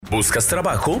¿Buscas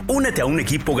trabajo? Únete a un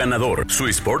equipo ganador.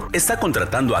 Swissport está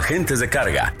contratando agentes de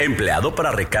carga, empleado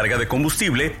para recarga de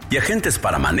combustible y agentes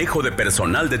para manejo de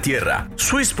personal de tierra.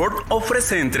 Swissport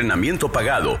ofrece entrenamiento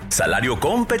pagado, salario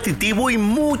competitivo y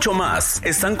mucho más.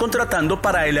 Están contratando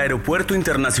para el Aeropuerto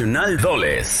Internacional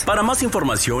Dulles. Para más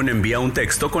información, envía un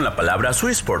texto con la palabra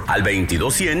Swissport al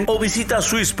 2200 o visita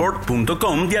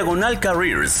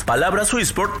swissport.com/careers. Palabra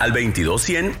Swissport al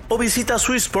 2200 o visita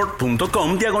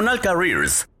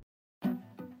swissport.com/careers.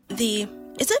 The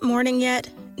 "is it morning yet?"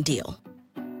 deal.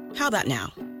 How about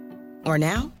now? Or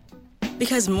now?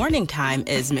 Because morning time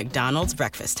is McDonald's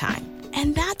breakfast time.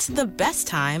 And that's the best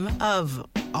time of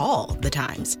all the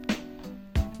times.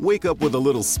 Wake up with a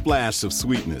little splash of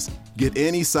sweetness. Get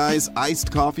any size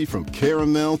iced coffee from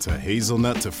caramel to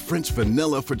hazelnut to French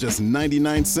vanilla for just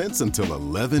 99 cents until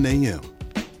 11 a.m.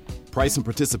 Price and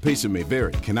participation may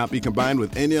vary. Cannot be combined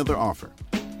with any other offer.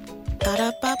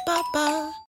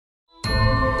 Ba-da-ba-ba-ba.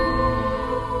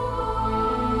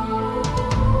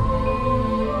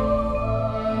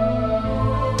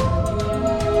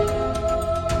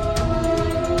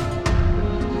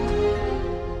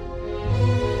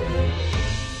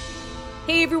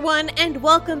 Hey everyone, and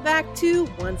welcome back to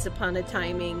Once Upon a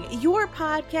Timing, your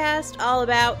podcast all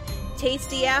about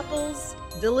tasty apples,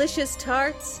 delicious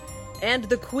tarts, and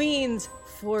the Queen's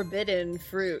forbidden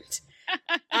fruit.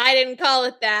 I didn't call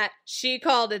it that. She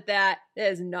called it that.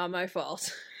 That is not my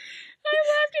fault. I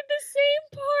laughed at the same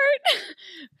part.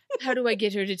 How do I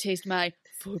get her to taste my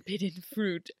forbidden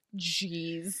fruit?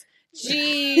 Jeez.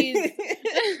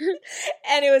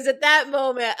 And it was at that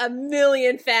moment a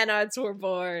million fan arts were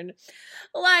born.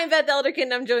 I'm Beth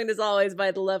Elderkin. I'm joined as always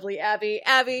by the lovely Abby.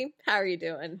 Abby, how are you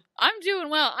doing? I'm doing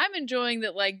well. I'm enjoying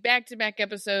that, like, back-to-back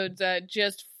episodes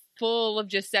just full of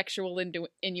just sexual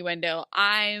innuendo.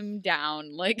 I'm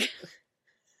down. Like,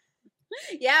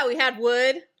 yeah, we had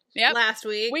wood last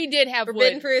week. We did have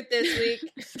forbidden wood. fruit this week.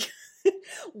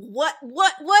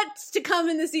 What's to come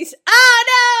in the season? Ah,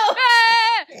 no!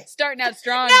 Starting out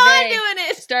strong no, today. I'm doing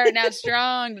it. Starting out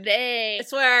strong today. I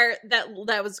swear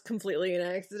that was completely an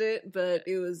accident, but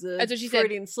it was a That's what she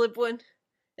Freudian slip one.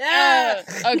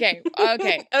 Okay.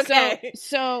 Okay.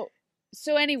 So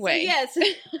anyway. So yes,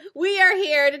 we are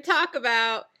here to talk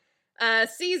about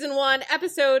season 1,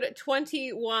 episode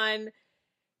 21,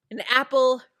 An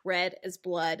Apple Red as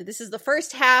Blood. This is the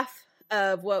first half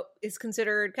of what is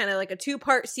considered kind of like a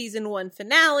 2-part season 1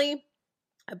 finale.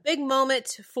 A big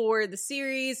moment for the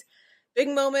series, big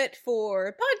moment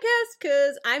for podcast,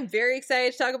 because I'm very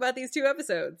excited to talk about these 2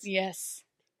 episodes. Yes.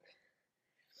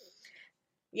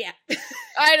 Yeah.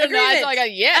 I don't know. That's all I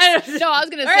got. Yes. No, I was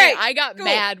going to say, right, I got cool.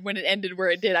 mad when it ended where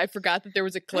it did. I forgot that there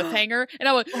was a cliffhanger. And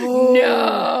I went,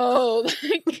 no. I'm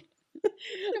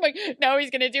like, no, he's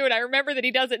going to do it. I remember that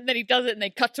he does it, and then he does it, and they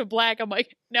cut to black. I'm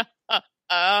like, no.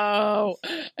 Oh,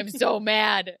 I'm so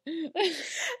mad.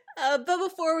 But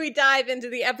before we dive into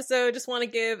the episode, just want to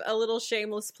give a little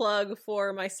shameless plug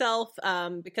for myself,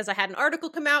 because I had an article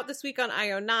come out this week on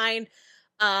IO9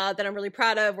 that I'm really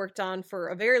proud of, worked on for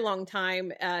a very long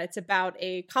time. It's about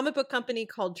a comic book company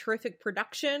called Terrific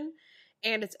Production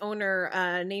and its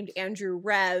owner named Andrew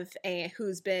Rev,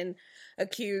 who's been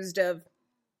accused of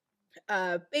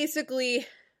basically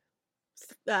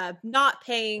not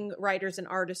paying writers and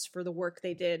artists for the work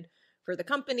they did for the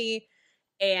company.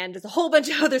 And there's a whole bunch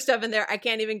of other stuff in there I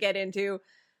can't even get into.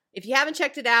 If you haven't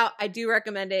checked it out, I do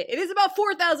recommend it. It is about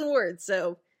 4,000 words,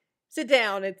 so sit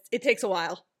down. It takes a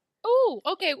while. Oh,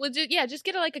 okay. Well, just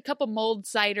get a cup of mulled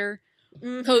cider,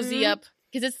 cozy up,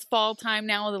 because it's fall time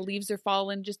now. The leaves are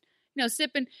falling. Just,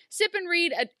 sip and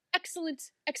read an excellent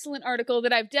article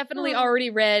that I've definitely already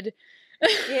read.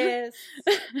 Yes.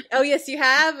 Oh, yes, you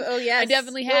have? Oh, yes. I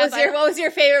definitely have. What was your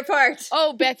favorite part?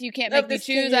 Oh, Beth, you can't make me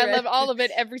choose. I love all of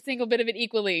it, every single bit of it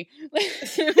equally.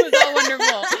 It was all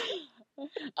wonderful.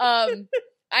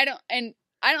 I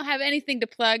don't have anything to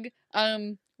plug.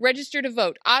 Register to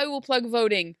vote. I will plug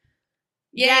voting.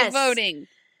 Yay, yes. Voting.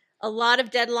 A lot of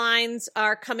deadlines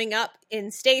are coming up in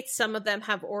states. Some of them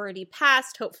have already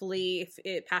passed. Hopefully, if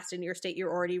it passed in your state,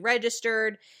 you're already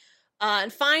registered.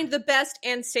 And find the best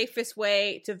and safest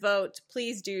way to vote.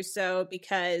 Please do so,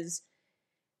 because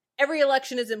every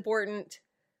election is important,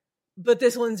 but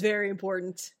this one's very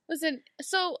important. Listen,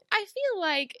 so I feel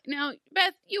like, now,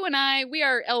 Beth, you and I, we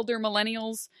are elder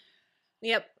millennials.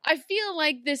 Yep. I feel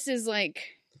like this is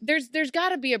like, there's got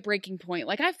to be a breaking point.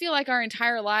 Like, I feel like our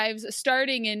entire lives,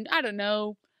 starting in, I don't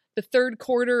know, the third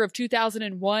quarter of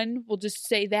 2001, we'll just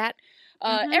say that,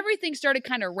 everything started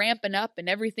kind of ramping up and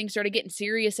everything started getting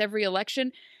serious every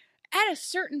election. At a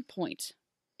certain point,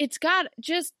 it's got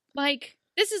just like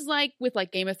This is like with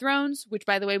like Game of Thrones, which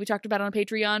by the way, we talked about on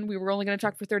Patreon. We were only going to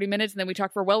talk for 30 minutes and then we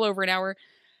talked for well over an hour.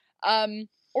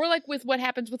 Or like with what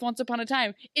happens with Once Upon a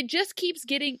Time. It just keeps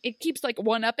like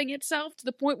one-upping itself to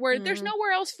the point where there's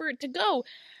nowhere else for it to go.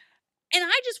 And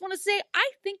I just want to say,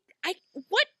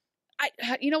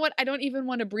 you know what? I don't even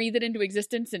want to breathe it into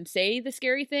existence and say the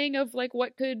scary thing of like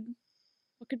what could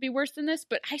be worse than this,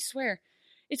 but I swear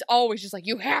it's always just like,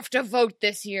 you have to vote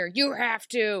this year. You have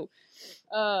to.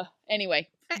 Anyway,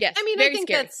 yes. I mean, I think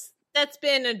scary. that's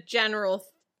been a general.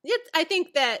 I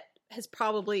think that has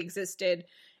probably existed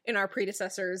in our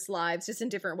predecessors' lives, just in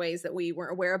different ways that we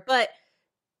weren't aware of. But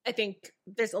I think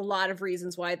there's a lot of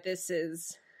reasons why this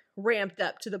is ramped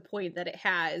up to the point that it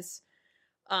has.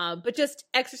 But just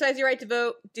exercise your right to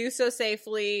vote. Do so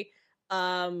safely.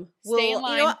 Stay in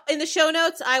line. You know, in the show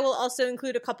notes, I will also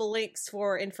include a couple links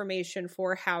for information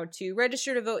for how to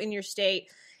register to vote in your state.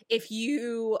 If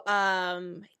you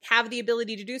have the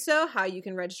ability to do so, how you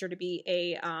can register to be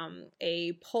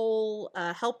a poll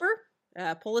helper,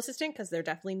 poll assistant, because they're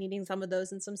definitely needing some of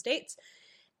those in some states.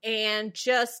 And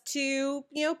just to,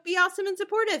 be awesome and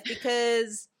supportive,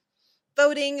 because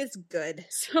voting is good.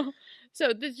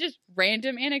 So this is just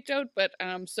random anecdote, but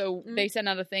they sent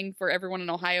out a thing for everyone in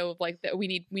Ohio of like that we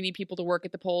need people to work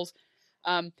at the polls.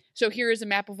 So here is a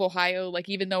map of Ohio. Like,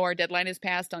 even though our deadline is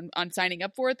passed on signing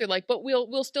up for it, they're like, but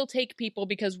we'll still take people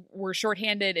because we're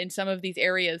shorthanded in some of these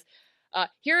areas.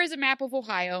 Here is a map of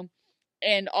Ohio,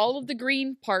 and all of the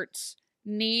green parts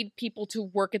need people to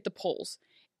work at the polls.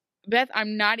 Beth,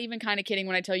 I'm not even kind of kidding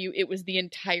when I tell you it was the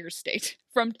entire state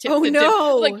from tip to tip.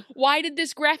 Like, why did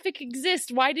this graphic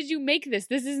exist? Why did you make this?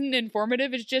 This isn't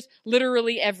informative. It's just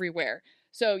literally everywhere.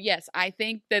 So yes, I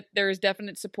think that there is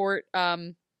definite support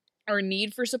or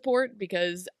need for support,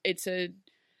 because it's a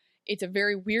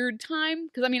very weird time.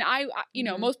 Because I mean, I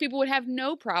most people would have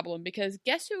no problem, because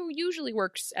guess who usually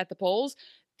works at the polls?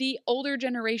 The older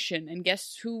generation. And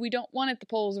guess who we don't want at the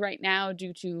polls right now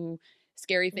due to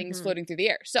scary things floating through the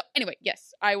air. So anyway,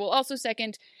 yes, I will also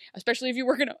second, especially if you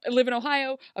live in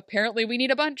Ohio. Apparently we need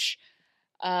a bunch.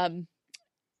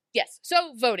 Yes.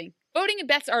 So voting and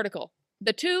Beth's article,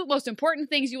 the two most important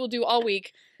things you will do all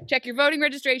week. Check your voting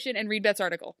registration and read Beth's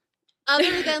article.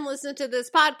 Other than listen to this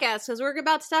podcast, because we're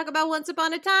about to talk about Once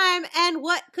Upon a Time, and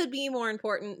what could be more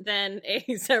important than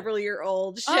a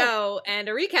several-year-old show and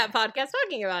a recap podcast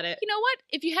talking about it? You know what?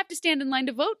 If you have to stand in line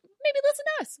to vote, maybe listen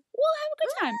to us. We'll have a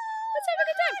good time. Let's have a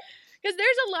good time. Because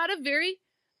there's a lot of very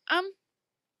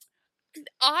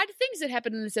odd things that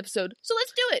happen in this episode. So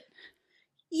let's do it.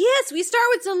 Yes, we start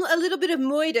with a little bit of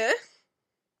murder.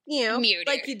 Murder.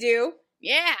 Like you do.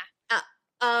 Yeah.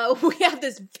 We have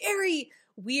this very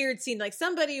weird scene. Like,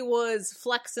 somebody was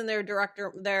flexing their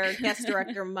guest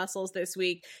director muscles this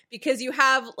week, because you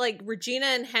have like Regina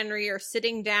and Henry are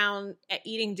sitting down at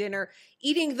eating dinner,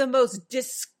 eating the most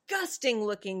disgusting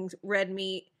looking red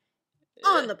meat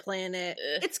on the planet.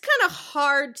 It's kind of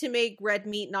hard to make red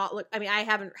meat not look. I mean, I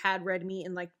haven't had red meat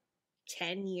in like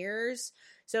 10 years,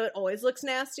 so it always looks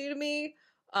nasty to me.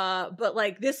 But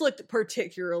like, this looked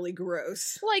particularly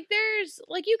gross. Like, there's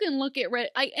like, you can look at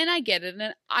I get it,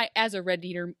 and I, as a red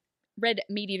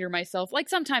meat eater myself, like,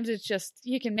 sometimes it's just,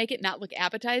 you can make it not look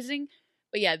appetizing.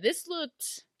 But yeah, this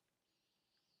looked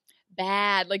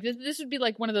bad. Like, this would be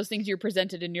like one of those things you're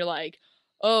presented and you're like,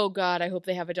 oh god, I hope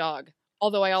they have a dog.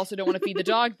 Although I also don't want to feed the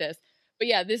dog this. But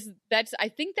yeah, I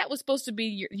think that was supposed to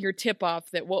be your tip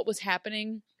off that what was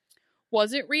happening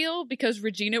wasn't real, because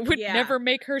Regina would never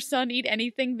make her son eat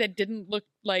anything that didn't look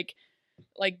like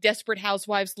Desperate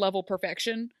Housewives level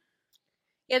perfection.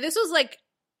 Yeah, this was like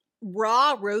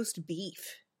raw roast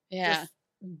beef. Yeah. Just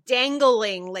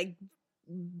dangling like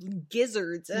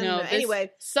gizzards.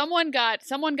 Anyway. Someone got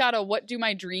a What Do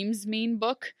My Dreams Mean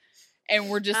book, and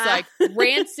we're just like,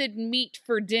 rancid meat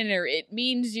for dinner. It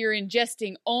means you're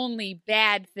ingesting only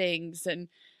bad things, and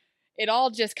it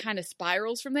all just kind of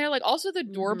spirals from there. Like, also the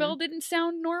doorbell didn't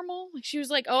sound normal. Like, she was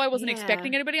like, oh, I wasn't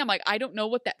expecting anybody. I'm like, I don't know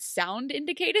what that sound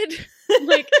indicated.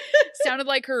 Like, sounded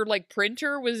like her like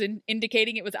printer was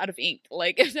indicating it was out of ink.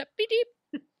 Like, beep beep.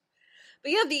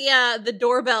 But yeah,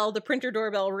 the printer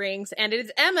doorbell rings, and it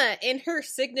is Emma in her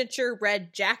signature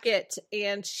red jacket,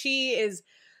 and she is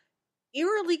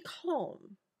eerily calm,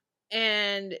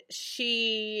 and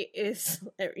she is,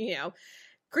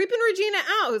 creeping Regina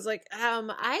out. It's like,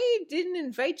 I didn't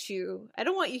invite you. I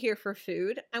don't want you here for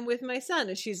food. I'm with my son.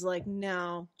 And she's like,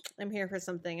 no, I'm here for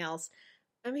something else.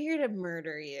 I'm here to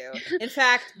murder you. In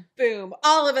fact, boom,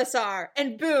 all of us are.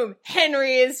 And boom,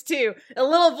 Henry is too. A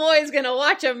little boy's gonna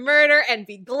watch a murder and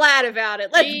be glad about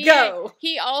it. Let's go.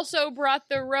 He also brought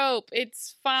the rope.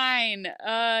 It's fine.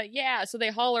 Yeah, so they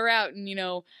haul her out, and,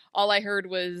 all I heard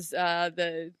was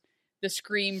the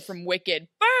scream from Wicked.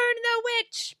 Burn the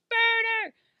witch!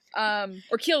 Burn her!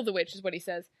 Or kill the witch is what he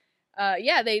says.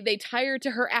 Yeah, they tie her to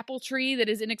her apple tree that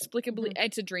is inexplicably,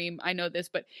 it's a dream, I know this,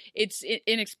 but it's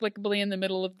inexplicably in the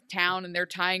middle of the town, and they're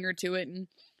tying her to it, and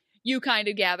you kind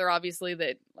of gather, obviously,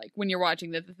 that, like, when you're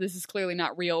watching that this is clearly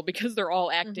not real, because they're all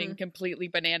acting completely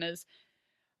bananas.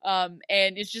 And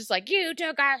it's just like, you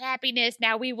took our happiness,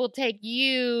 now we will take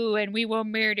you, and we will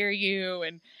murder you,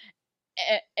 and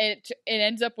it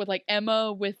ends up with, like,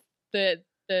 Emma with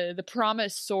the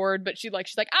promised sword, but she's like,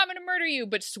 I'm gonna murder you,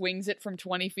 but swings it from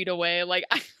 20 feet away. Like,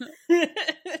 yeah,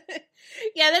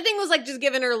 that thing was like just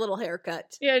giving her a little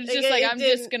haircut. Yeah, it's just like, I'm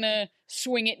just gonna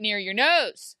swing it near your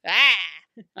nose.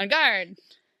 On guard.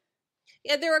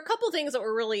 Yeah, there were a couple things that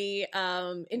were really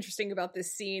interesting about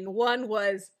this scene. One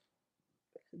was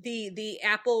the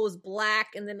apple was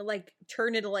black and then it, like,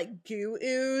 turned into, like, goo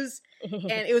ooze.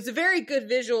 And it was a very good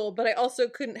visual, but I also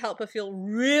couldn't help but feel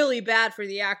really bad for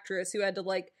the actress who had to,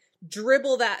 like,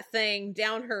 dribble that thing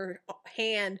down her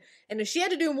hand. And if she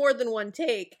had to do more than one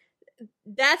take,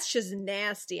 that's just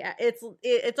nasty.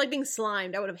 It's like being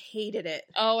slimed. I would have hated it.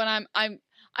 Oh, and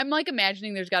I'm like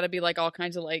imagining there's got to be, like, all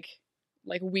kinds of like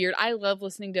weird. I love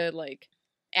listening to, like,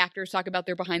 actors talk about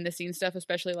their behind the scenes stuff,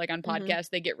 especially, like, on podcasts.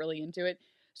 They get really into it.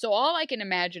 So all I can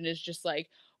imagine is just like,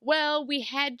 well, we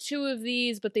had 2 of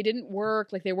these, but they didn't work.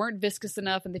 Like, they weren't viscous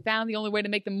enough, and they found the only way to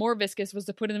make them more viscous was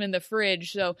to put them in the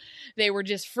fridge. So they were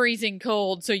just freezing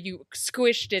cold. So you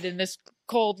squished it in this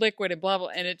cold liquid and blah, blah.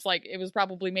 And it's like, it was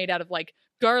probably made out of, like,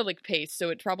 garlic paste. So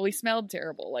it probably smelled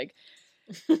terrible. Like,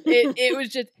 it was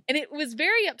just, and it was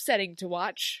very upsetting to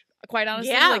watch, quite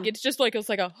honestly. Yeah. Like, it's just like, it's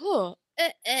like a, but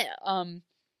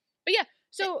yeah.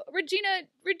 So Regina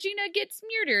gets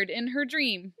murdered in her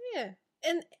dream. Yeah.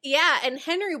 And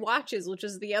Henry watches, which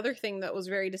is the other thing that was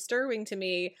very disturbing to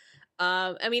me.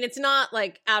 I mean, it's not,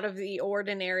 like, out of the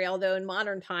ordinary, although in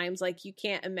modern times, like, you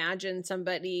can't imagine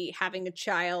somebody having a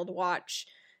child watch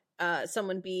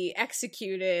someone be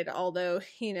executed, although,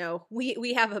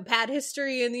 we have a bad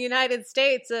history in the United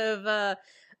States of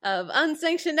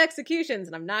unsanctioned executions,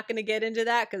 and I'm not going to get into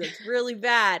that because it's really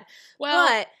bad. Well,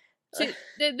 but so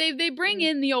they bring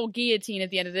in the old guillotine at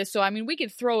the end of this, so I mean we could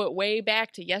throw it way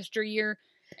back to yesteryear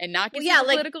and not get too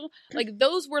political. Like,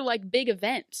 those were, like, big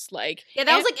events. Like, yeah,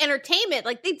 that was like entertainment.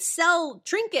 Like, they'd sell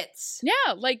trinkets.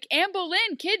 Yeah, like, Anne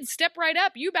Boleyn, kids, step right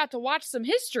up. You about to watch some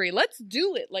history? Let's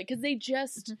do it. Like, because they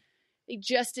just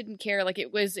didn't care. Like,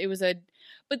 it was a.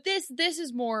 But this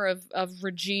is more of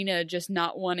Regina just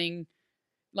not wanting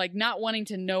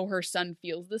to know her son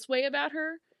feels this way about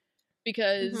her,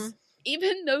 because.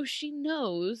 Even though she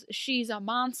knows she's a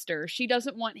monster, she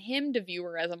doesn't want him to view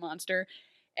her as a monster.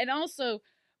 And also,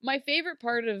 my favorite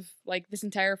part of, like, this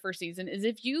entire first season is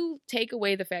if you take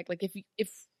away the fact, like, if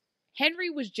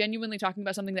Henry was genuinely talking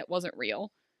about something that wasn't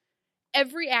real,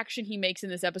 every action he makes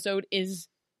in this episode is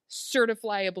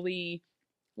certifiably,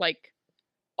 like,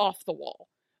 off the wall.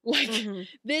 Like,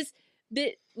 this,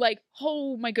 like,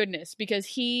 oh my goodness, because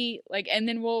he, like, and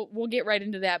then we'll get right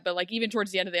into that, but, like, even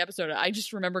towards the end of the episode, I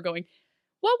just remember going,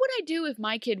 what would I do if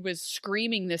my kid was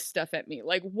screaming this stuff at me?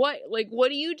 Like, what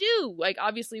do you do? Like,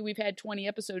 obviously we've had 20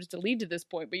 episodes to lead to this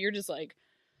point, but you're just like,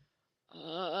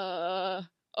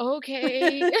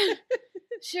 okay,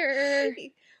 sure.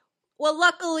 Well,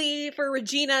 luckily for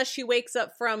Regina, she wakes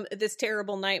up from this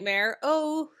terrible nightmare.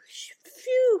 Oh,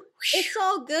 phew, it's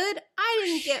all good. I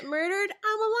didn't get murdered.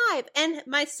 I'm alive. And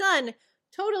my son,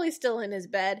 totally still in his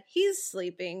bed. He's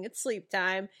sleeping. It's sleep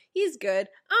time. He's good.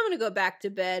 I'm going to go back to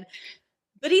bed.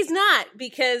 But he's not,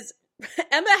 because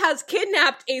Emma has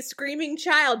kidnapped a screaming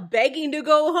child begging to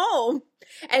go home.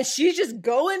 And she's just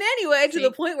going anyway to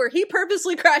the point where he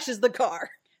purposely crashes the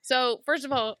car. So, first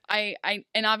of all, I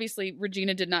and obviously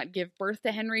Regina did not give birth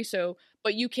to Henry,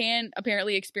 but you can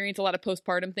apparently experience a lot of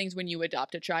postpartum things when you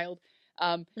adopt a child.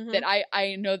 That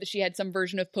I know that she had some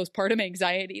version of postpartum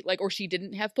anxiety, like, or she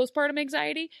didn't have postpartum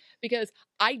anxiety, because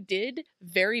I did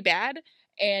very bad.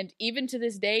 And even to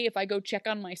this day, if I go check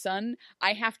on my son,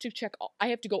 I have to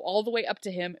go all the way up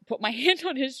to him, put my hand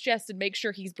on his chest and make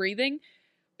sure he's breathing,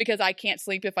 because I can't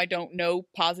sleep if I don't know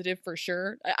positive for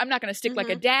sure. I'm not going to stick like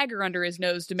a dagger under his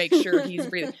nose to make sure he's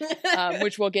breathing,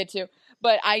 which we'll get to.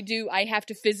 But I have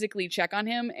to physically check on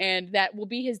him, and that will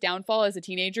be his downfall as a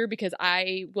teenager, because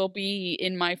I will be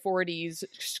in my 40s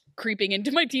creeping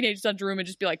into my teenage son's room and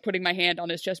just be like putting my hand on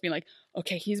his chest being like,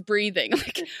 okay, he's breathing.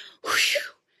 Like, whew.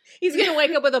 He's gonna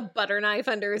wake up with a butter knife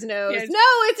under his nose. Yes. No,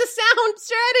 it's a sound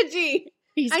strategy.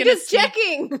 He's I'm gonna just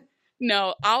checking.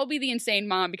 No, I'll be the insane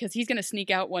mom because he's going to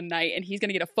sneak out one night and he's going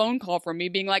to get a phone call from me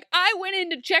being like, I went in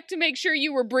to check to make sure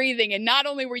you were breathing, and not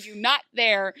only were you not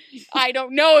there, I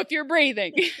don't know if you're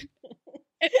breathing.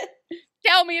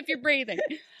 Tell me if you're breathing.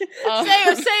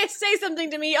 Say something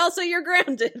to me. Also, you're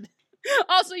grounded.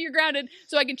 Also, you're grounded,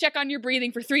 so I can check on your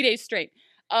breathing for 3 days straight.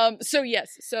 So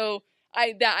yes, so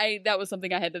that was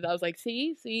something I was like,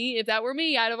 see, if that were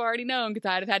me, I'd have already known because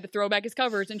I'd have had to throw back his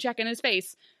covers and check in his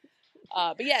face.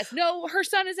 But yes, no, her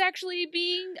son is actually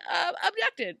being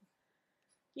abducted.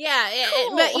 Yeah,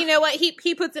 Cool. but you know what?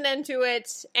 He puts an end to it,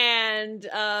 and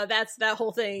that's that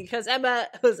whole thing, because Emma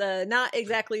was not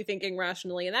exactly thinking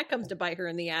rationally, and that comes to bite her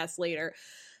in the ass later.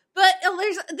 But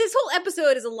this whole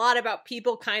episode is a lot about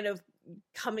people kind of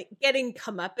getting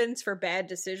comeuppance for bad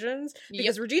decisions,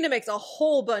 because Regina makes a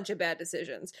whole bunch of bad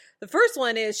decisions. The first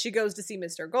one is she goes to see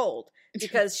Mr. Gold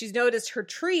because she's noticed her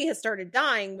tree has started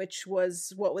dying, which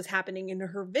was what was happening in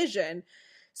her vision.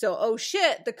 So, oh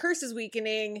shit, the curse is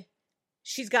weakening.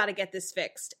 She's got to get this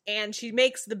fixed. And she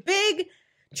makes the big,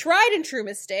 tried and true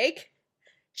mistake.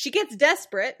 She gets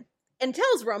desperate and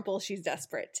tells Rumple she's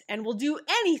desperate and will do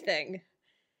anything.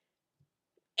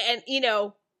 And, you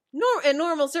know, in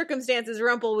normal circumstances,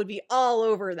 Rumple would be all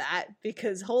over that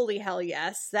because holy hell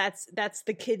yes, that's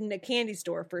the kid in a candy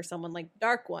store for someone like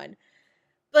Dark One.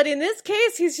 But in this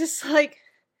case, he's just like,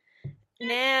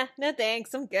 nah, no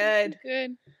thanks, I'm good.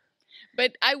 Good.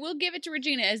 But I will give it to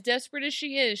Regina. As desperate as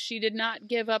she is, she did not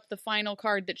give up the final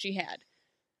card that she had.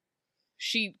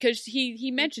 Because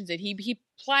he mentions it. He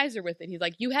plies her with it. He's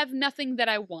like, you have nothing that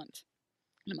I want.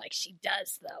 And I'm like, she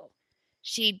does though.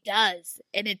 She does.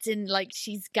 And it's in like,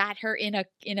 she's got her in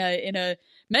a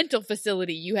mental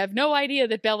facility. You have no idea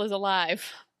that Bella's alive.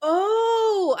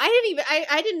 Oh,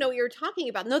 I didn't know what you were talking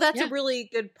about. No, that's a really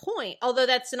good point. Although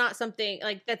that's not something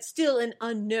like that's still an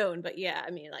unknown, but yeah, I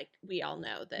mean, like we all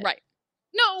know that. Right.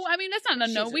 No, I mean that's not an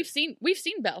unknown. We've seen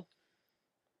Belle.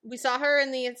 We saw her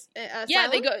in the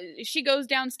asylum? She goes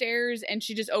downstairs and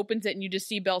she just opens it and you just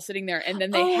see Belle sitting there, and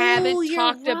then they haven't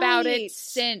talked about it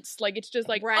since. Like it's just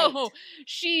like, oh,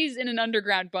 she's in an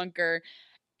underground bunker.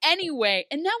 Anyway,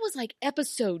 and that was like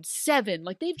episode 7.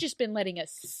 Like they've just been letting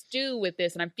us stew with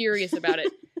this, and I'm furious about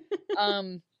it.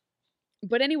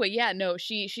 But anyway, yeah, no,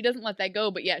 she doesn't let that go.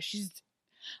 But yeah,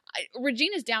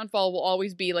 Regina's downfall will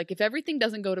always be like, if everything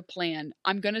doesn't go to plan,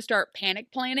 I'm gonna start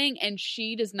panic planning, and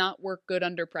she does not work good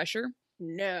under pressure.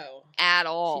 No, at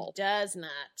all. She does not.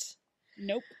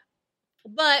 Nope.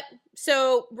 But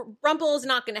so Rumple is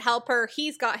not going to help her.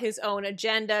 He's got his own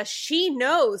agenda. She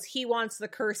knows he wants the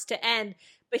curse to end,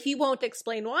 but he won't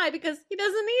explain why because he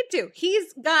doesn't need to.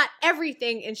 He's got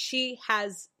everything and she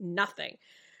has nothing.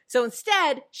 So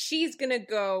instead, she's going to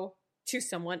go to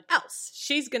someone else.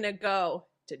 She's going to go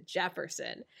to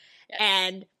Jefferson. Yes.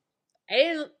 And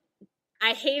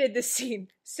I hated this scene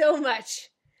so much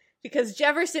because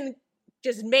Jefferson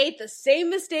just made the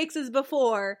same mistakes as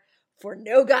before for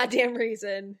no goddamn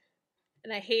reason.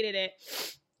 And I hated it.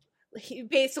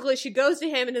 She goes to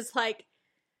him and is like,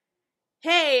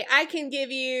 hey, I can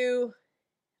give you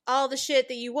all the shit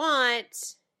that you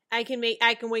want. I can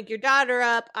wake your daughter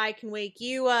up. I can wake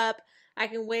you up. I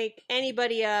can wake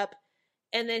anybody up.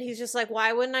 And then he's just like,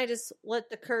 why wouldn't I just let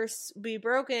the curse be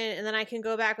broken and then I can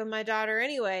go back with my daughter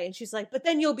anyway? And she's like, but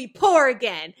then you'll be poor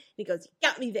again. And he goes, you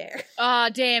got me there. Ah,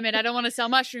 damn it. I don't want to sell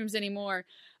mushrooms anymore.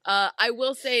 I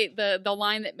will say the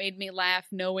line that made me laugh,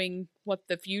 knowing what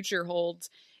the future holds,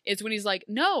 is when he's like,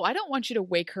 no, I don't want you to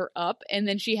wake her up. And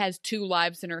then she has 2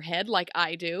 lives in her head like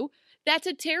I do. That's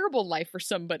a terrible life for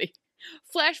somebody.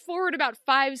 Flash forward about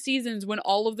 5 seasons when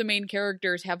all of the main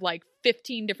characters have like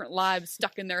 15 different lives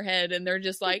stuck in their head. And they're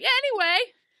just like, anyway,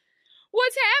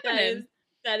 what's happening?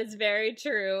 That is very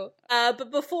true. But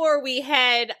before we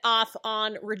head off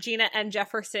on Regina and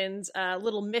Jefferson's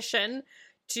little mission,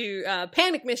 to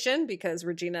panic mission, because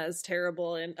Regina is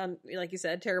terrible and like you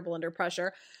said, terrible under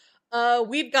pressure.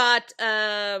 We've got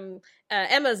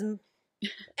Emma's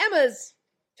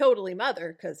totally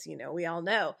mother, because we all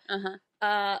know,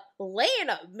 laying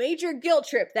a major guilt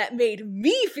trip that made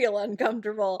me feel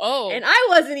uncomfortable. Oh, and I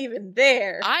wasn't even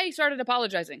there. I started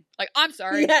apologizing. Like, I'm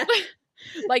sorry. Yeah.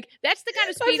 Like that's the kind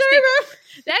of speech.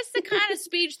 That's the kind of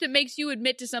speech that makes you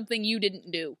admit to something you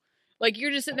didn't do. Like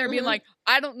you're just sitting there being like,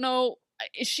 I don't know.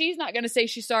 She's not going to say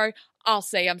she's sorry. I'll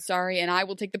say I'm sorry and I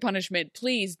will take the punishment.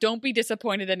 Please don't be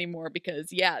disappointed anymore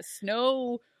because yes,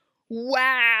 no,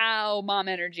 wow, mom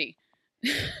energy.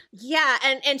 Yeah.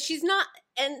 And she's not,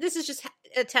 and this is just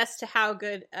attest to how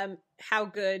good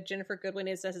Ginnifer Goodwin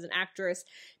is as an actress,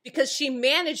 because she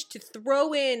managed to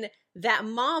throw in that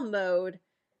mom mode,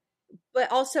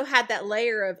 but also had that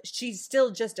layer of she's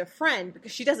still just a friend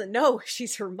because she doesn't know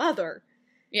she's her mother.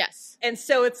 Yes. And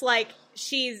so it's like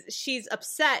she's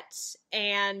upset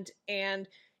and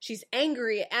she's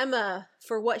angry at Emma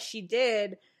for what she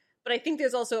did. But I think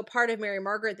there's also a part of Mary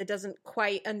Margaret that doesn't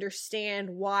quite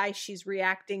understand why she's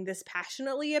reacting this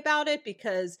passionately about it,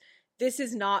 because this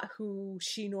is not who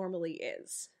she normally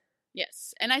is.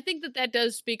 Yes. And I think that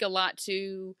does speak a lot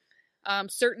to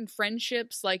certain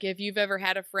friendships. Like, if you've ever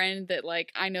had a friend that,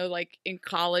 like, I know, like, in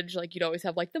college, like, you'd always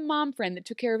have, like, the mom friend that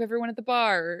took care of everyone at the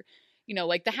bar, or, you know,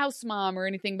 like the house mom or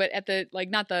anything, but at the,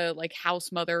 like, not the, like,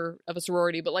 house mother of a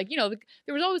sorority, but, like, you know,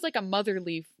 there was always, like, a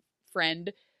motherly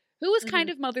friend who was kind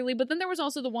of motherly, but then there was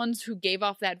also the ones who gave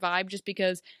off that vibe just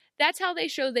because that's how they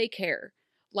show they care.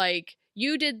 Like,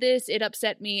 you did this, it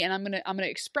upset me, and I'm gonna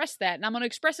express that, and I'm gonna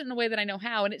express it in a way that I know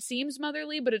how, and it seems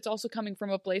motherly, but it's also coming from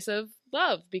a place of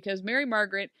love, because Mary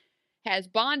Margaret has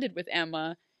bonded with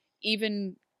Emma,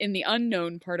 even in the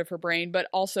unknown part of her brain, but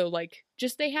also, like,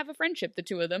 just they have a friendship, the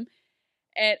two of them.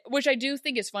 And, which I do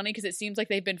think is funny, because it seems like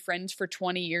they've been friends for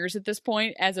 20 years at this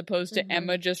point, as opposed to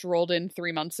Emma just rolled in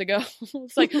 3 months ago.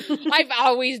 It's like, I've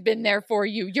always been there for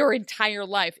you your entire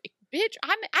life. Bitch,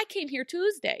 I came here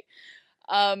Tuesday.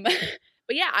 But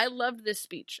yeah, I loved this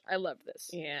speech. I loved this.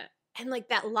 Yeah. And like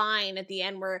that line at the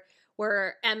end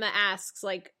where Emma asks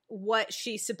like what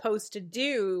she's supposed to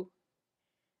do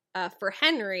for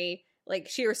Henry, like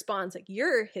she responds like,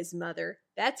 "You're his mother.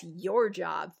 That's your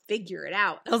job. Figure it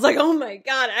out." I was like, oh my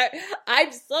God,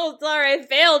 I'm so sorry I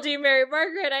failed you, Mary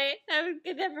Margaret. I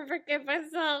could never forgive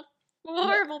myself. I'm a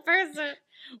horrible person.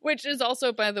 Which is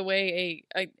also, by the way,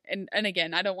 and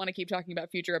again, I don't want to keep talking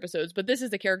about future episodes, but this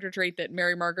is a character trait that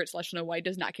Mary Margaret / Snow White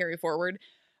does not carry forward.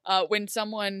 When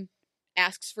someone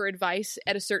asks for advice,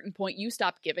 at a certain point, you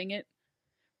stop giving it,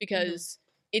 because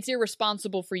it's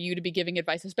irresponsible for you to be giving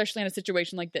advice, especially in a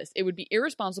situation like this. It would be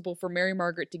irresponsible for Mary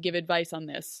Margaret to give advice on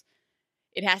this.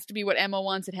 It has to be what Emma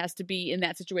wants. It has to be in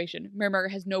that situation. Mary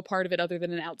Margaret has no part of it other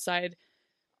than an outside,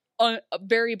 a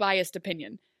very biased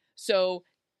opinion. So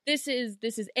this is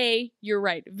you're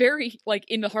right, very, like,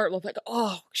 in the heart of, like,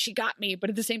 oh, she got me, but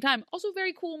at the same time, also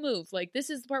very cool move. Like, this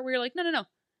is the part where you're like, no,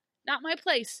 not my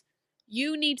place.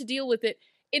 You need to deal with it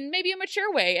in maybe a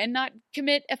mature way and not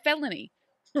commit a felony.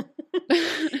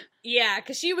 Yeah,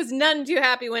 because she was none too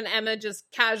happy when Emma just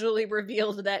casually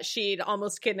revealed that she'd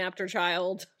almost kidnapped her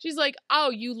child. She's like, oh,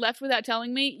 you left without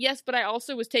telling me? Yes, but I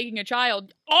also was taking a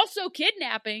child. Also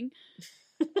kidnapping.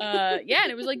 Yeah,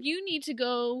 and it was like, you need to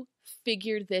go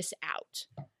figure this out.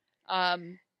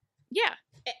 Yeah.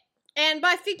 And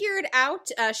by figure it out,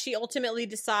 she ultimately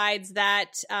decides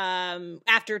that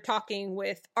after talking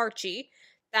with Archie,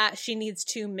 that she needs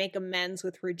to make amends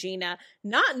with Regina,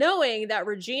 not knowing that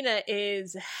Regina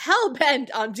is hell-bent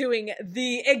on doing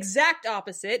the exact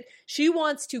opposite. She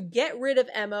wants to get rid of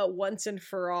Emma once and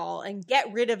for all, and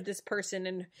get rid of this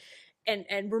person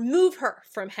and remove her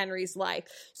from Henry's life.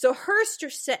 So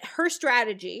her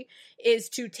strategy is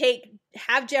to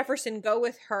have Jefferson go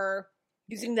with her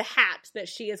using the hat that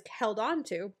she has held on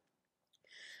to.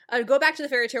 Go back to the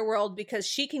fairy tale world, because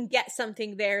she can get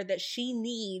something there that she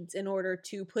needs in order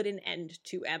to put an end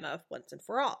to Emma once and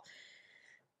for all.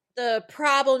 The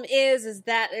problem is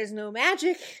that there's no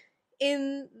magic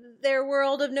in their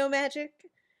world of no magic,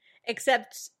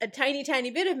 except a tiny,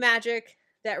 tiny bit of magic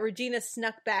that Regina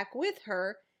snuck back with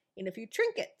her in a few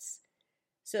trinkets.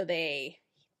 So they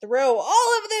throw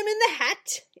all of them in the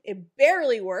hat. It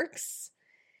barely works.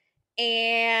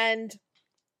 And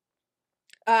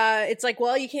it's like,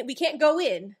 well, we can't go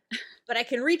in, but I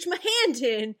can reach my hand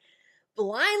in,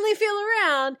 blindly feel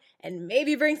around, and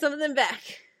maybe bring some of them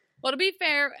back. Well, to be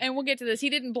fair, and we'll get to this, he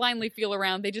didn't blindly feel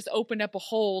around. They just opened up a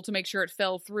hole to make sure it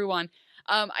fell through on.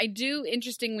 I do,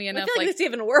 interestingly enough, I feel like this is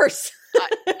even worse.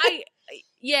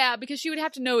 Yeah, because she would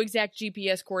have to know exact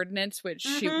GPS coordinates, which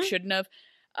she shouldn't have.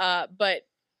 But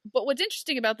what's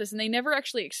interesting about this, and they never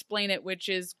actually explain it, which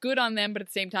is good on them, but at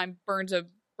the same time burns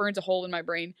a hole in my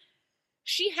brain.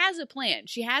 She has a plan.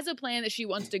 She has a plan that she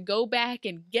wants to go back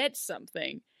and get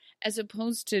something, as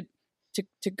opposed to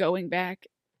going back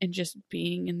and just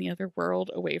being in the other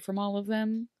world away from all of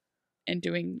them and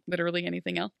doing literally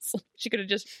anything else. She could have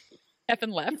just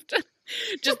effing left.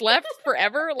 Just left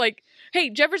forever. Like,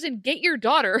 hey, Jefferson, get your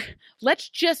daughter. Let's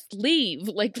just leave.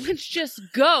 Like, let's just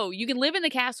go. You can live in the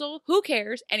castle. Who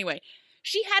cares? Anyway,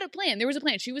 she had a plan. There was a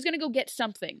plan. She was going to go get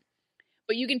something.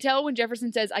 But you can tell when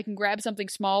Jefferson says, I can grab something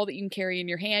small that you can carry in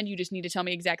your hand. You just need to tell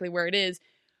me exactly where it is.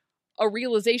 a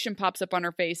realization pops up on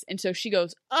her face. And so she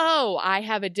goes, oh, I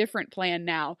have a different plan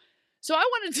now. So I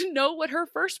wanted to know what her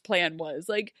first plan was.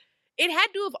 Like, it had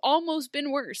to have almost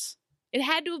been worse. It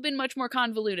had to have been much more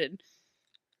convoluted.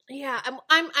 Yeah,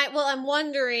 I'm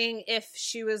wondering if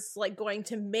she was like going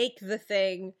to make the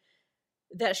thing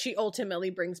that she ultimately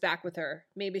brings back with her.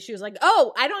 Maybe she was like,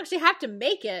 oh, I don't actually have to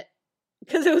make it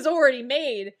because it was already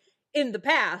made in the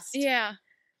past. Yeah.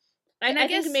 And I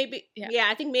guess, think maybe, yeah,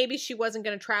 I think maybe she wasn't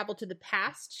going to travel to the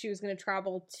past. She was going to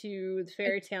travel to the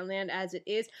fairy tale land as it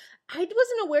is. I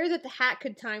wasn't aware that the hat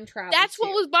could time travel. That's what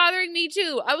was bothering me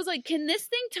too. I was like, can this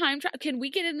thing time travel? Can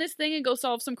we get in this thing and go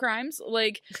solve some crimes?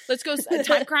 Like, let's go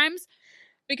time crimes.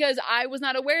 Because I was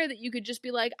not aware that you could just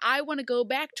be like, I want to go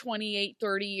back 28,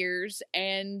 30 years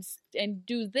and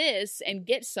do this and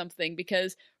get something.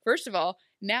 Because first of all,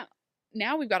 now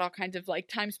we've got all kinds of like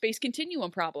time-space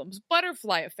continuum problems,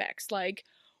 butterfly effects. Like,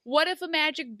 what if a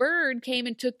magic bird came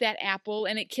and took that apple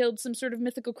and it killed some sort of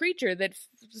mythical creature that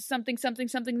something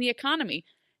the economy?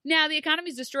 Now the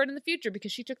economy's destroyed in the future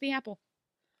because she took the apple.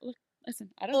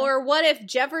 Listen, I don't know. Or what if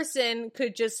Jefferson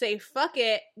could just say, fuck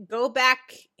it, go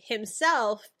back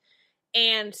himself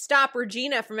and stop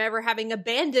Regina from ever having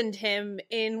abandoned him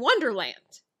in Wonderland?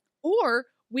 Or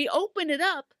we open it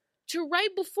up to right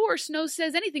before Snow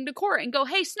says anything to Cora and go,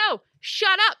 hey, Snow,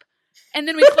 shut up. And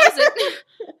then we close it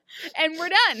and we're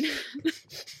done.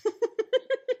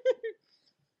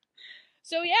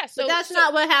 So yeah, but that's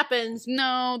not what happens.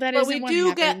 No, that isn't what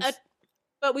happens.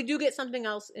 But we do get something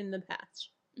else in the past.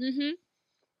 Mm-hmm.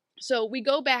 So we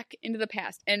go back into the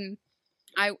past, and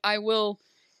I will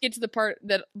get to the part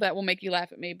that will make you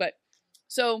laugh at me. But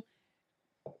so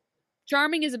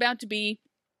Charming is about to be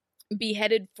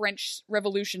beheaded French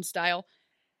Revolution style,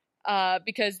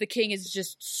 because the king is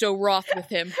just so wroth with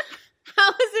him. How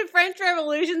is it French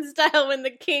Revolution style when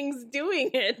the king's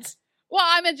doing it? Well,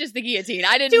 I meant just the guillotine.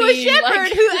 I didn't mean a shepherd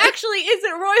like... who actually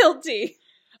isn't royalty.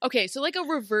 Okay, so like a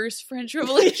reverse French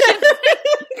Revolution.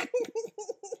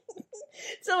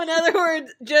 So in other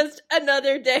words, just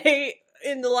another day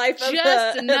in the life of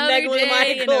just another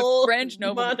day in a French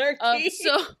monarchy.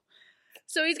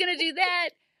 So he's gonna do that.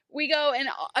 We go, and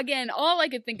again, all I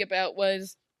could think about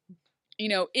was, you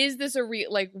know, is this a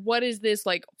real, like, what is this?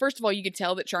 Like, first of all, you could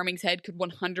tell that Charming's head could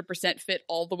 100% fit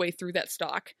all the way through that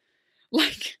stock.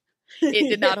 Like, it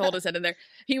did not hold his head in there.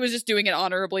 He was just doing it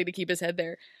honorably to keep his head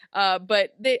there.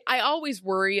 But I always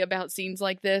worry about scenes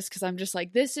like this, because I'm just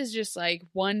like, this is just like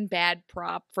one bad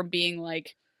prop from being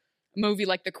like a movie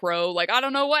like The Crow. Like, I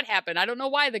don't know what happened. I don't know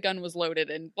why the gun was loaded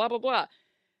and blah, blah, blah.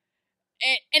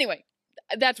 Anyway,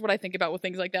 that's what I think about with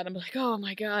things like that. I'm like, oh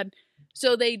my God.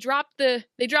 So they drop the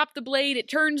blade. It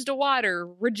turns to water.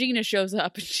 Regina shows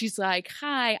up and she's like,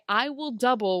 hi, I will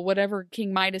double whatever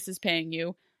King Midas is paying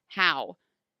you. How?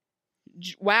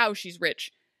 Wow, she's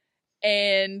rich.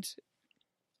 And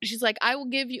she's like, I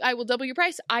will double your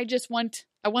price. I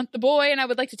want the boy and I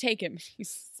would like to take him.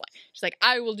 She's like,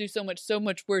 I will do so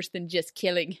much worse than just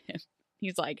killing him.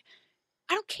 He's like,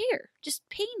 I don't care. Just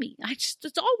pay me.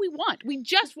 That's all we want. We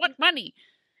just want money.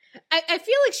 I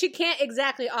feel like she can't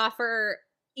exactly offer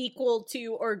equal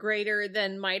to or greater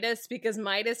than Midas, because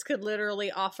Midas could literally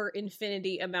offer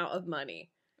infinity amount of money.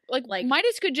 Like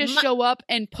Midas could just show up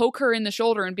and poke her in the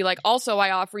shoulder and be like, also,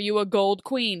 I offer you a gold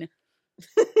queen.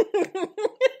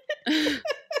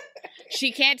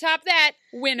 She can't top that.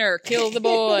 Winner, kill the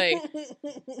boy.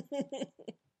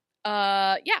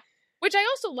 Yeah. Which I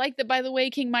also like that, by the way,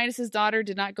 King Midas's daughter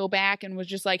did not go back and was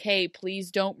just like, hey,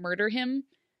 please don't murder him.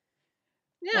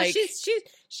 Yeah, like,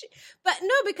 but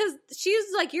no, because she's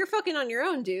like, you're fucking on your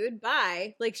own, dude.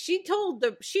 Bye. Like, she told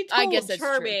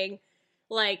Charming,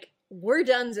 like, we're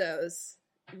dunzos.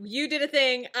 You did a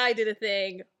thing. I did a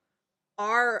thing.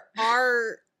 Our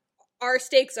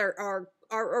stakes our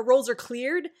roles are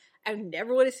cleared. I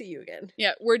never want to see you again.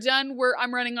 Yeah, we're done.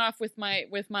 I'm running off with my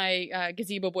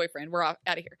gazebo boyfriend. We're off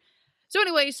out of here. So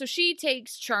anyway, so she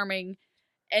takes Charming,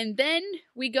 and then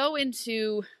we go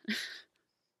into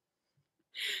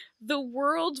the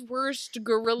world's worst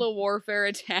guerrilla warfare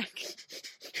attack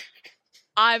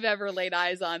I've ever laid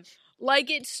eyes on.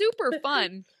 Like, it's super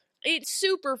fun. It's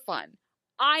super fun.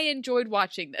 I enjoyed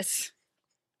watching this.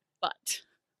 But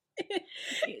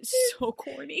it's so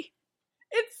corny.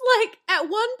 It's like, at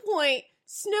one point,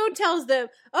 Snow tells them,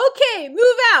 okay,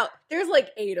 move out. There's like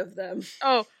 8 of them.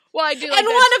 Oh, well, I do like and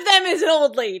that. One of them is an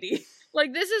old lady.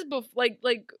 Like, this is,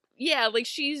 yeah, like,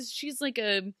 she's like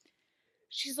a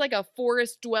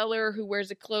forest dweller who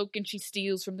wears a cloak and she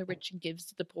steals from the rich and gives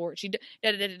to the poor.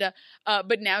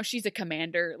 But now she's a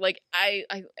commander. Like,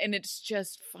 and it's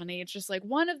just funny. It's just like,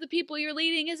 one of the people you're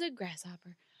leading is a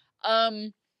grasshopper.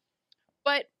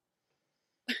 But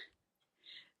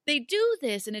they do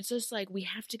this, and it's just like, we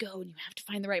have to go, and you have to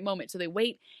find the right moment. So they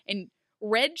wait, and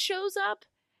Red shows up,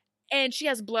 and she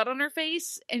has blood on her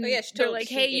face, and they're like,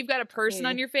 hey, you've got a person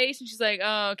on your face, and she's like,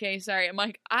 oh, okay, sorry. I'm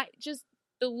like,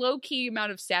 the low-key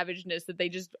amount of savageness that they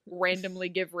just randomly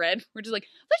give Red. We're just like,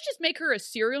 let's just make her a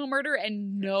serial murderer,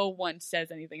 and no one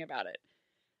says anything about it.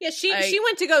 Yeah, she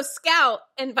went to go scout,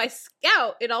 and by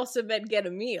scout, it also meant get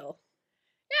a meal.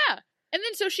 Yeah. And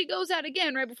then so she goes out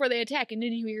again right before they attack, and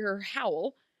then you hear her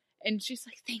howl, and she's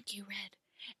like, thank you, Red.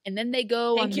 And then they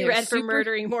go Thank you, Red, for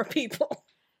murdering more people.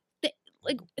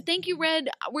 Thank you, Red.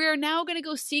 We are now going to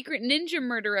go secret ninja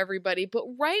murder everybody. But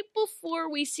right before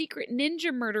we secret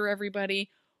ninja murder everybody,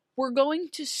 we're going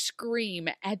to scream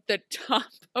at the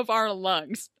top of our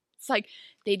lungs. It's like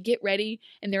they'd get ready,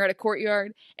 and they're at a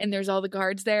courtyard, and there's all the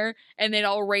guards there, and they'd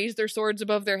all raise their swords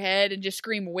above their head and just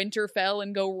scream Winterfell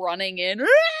and go running in.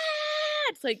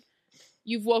 It's like,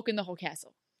 you've woken the whole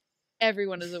castle.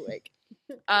 Everyone is awake.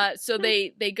 So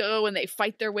they go and they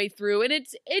fight their way through, and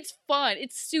it's fun.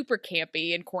 It's super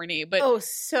campy and corny, but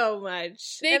so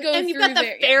much. And you've got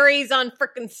the fairies on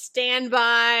frickin'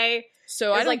 standby.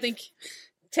 So I don't think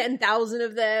 10,000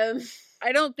 of them.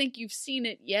 I don't think you've seen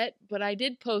it yet, but I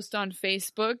did post on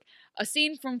Facebook a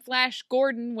scene from Flash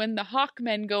Gordon when the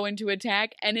Hawkmen go into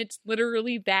attack, and it's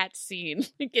literally that scene.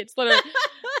 It's literally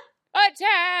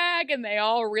attack, and they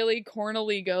all really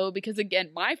cornily go, because again,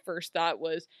 my first thought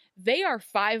was, they are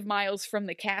 5 miles from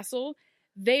the castle.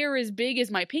 They are as big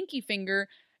as my pinky finger.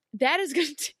 That is going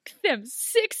to take them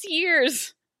 6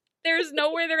 years. There's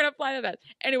no way they're going to fly that fast.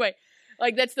 Anyway,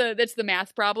 like, that's the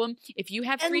math problem. If you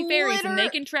have 3 fairies and they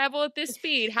can travel at this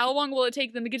speed, how long will it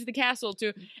take them to get to the castle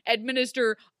to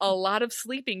administer a lot of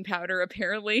sleeping powder,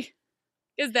 apparently?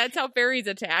 Because that's how fairies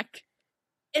attack.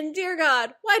 And dear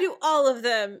God, why do all of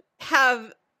them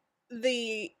have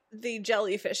the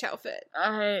jellyfish outfit?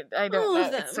 I don't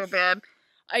know. It's so bad.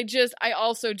 I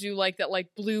also do like that, like,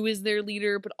 Blue is their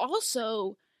leader, but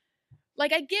also,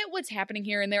 like, I get what's happening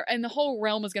here, and the whole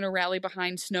realm is going to rally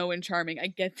behind Snow and Charming. I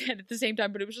get that at the same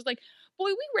time, but it was just like, boy,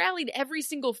 we rallied every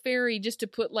single fairy just to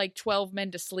put, like, 12 men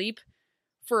to sleep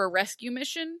for a rescue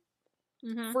mission.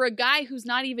 Mm-hmm. For a guy who's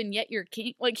not even yet your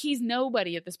king. Like, he's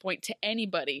nobody at this point to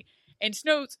anybody. And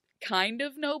Snow's kind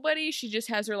of nobody. She just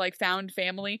has her, like, found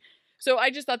family. So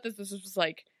I just thought that this was,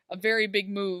 like, a very big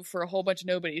move for a whole bunch of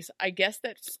nobodies. I guess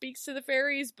that speaks to the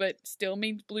fairies, but still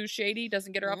means Blue shady.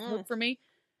 Doesn't get her off the hook for me.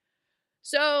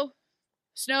 So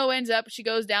Snow ends up, she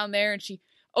goes down there and she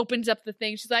opens up the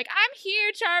thing. She's like, I'm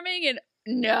here, Charming. And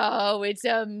no, it's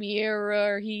a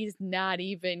mirror. He's not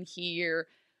even here.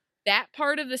 That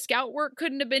part of the scout work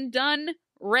couldn't have been done.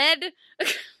 Red?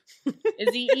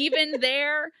 Is he even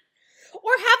there?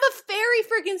 Or have a fairy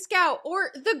freaking scout,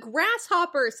 or the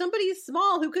grasshopper, somebody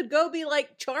small who could go be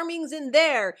like, Charming's in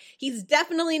there. He's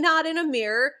definitely not in a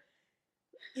mirror.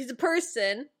 He's a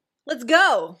person. Let's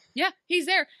go. Yeah, he's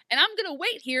there. And I'm going to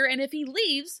wait here, and if he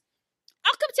leaves,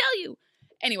 I'll come tell you.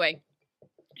 Anyway,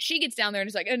 she gets down there and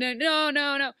is like, oh,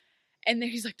 no. And then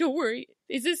he's like, don't worry.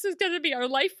 This is going to be our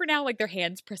life for now? Like, their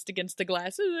hands pressed against the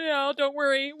glass. Oh, don't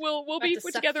worry. We'll be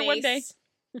put together one day.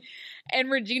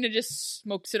 And Regina just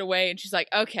smokes it away, and she's like,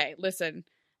 okay, listen,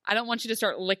 I don't want you to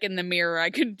start licking the mirror. I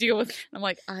couldn't deal with it. I'm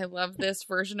like, I love this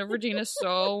version of Regina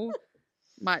so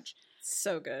much.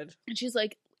 So good. And she's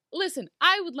like, listen,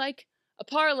 I would like a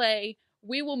parlay.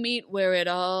 We will meet where it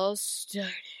all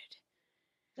started.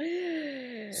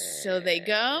 So they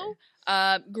go.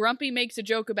 Grumpy makes a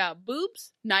joke about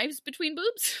boobs, knives between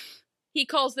boobs. He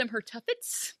calls them her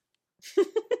tuffets.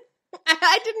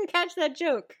 I didn't catch that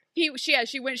joke. She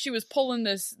was pulling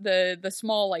the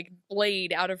small, like,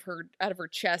 blade out of her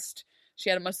chest. She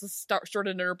had a muscle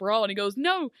shorted in her bra, and he goes,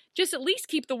 no, just at least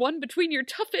keep the one between your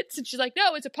tuffets. And she's like,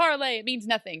 no, it's a parlay. It means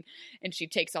nothing. And she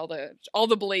takes all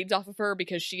the blades off of her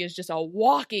because she is just a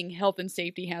walking health and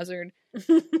safety hazard.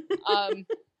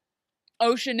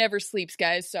 Ocean never sleeps,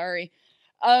 guys. Sorry.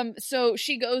 So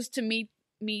she goes to meet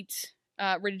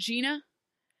Regina.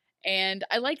 And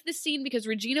I like this scene because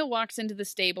Regina walks into the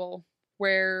stable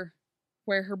where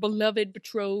her beloved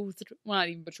betrothed, well, not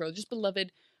even betrothed, just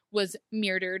beloved, was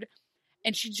murdered.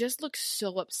 And she just looks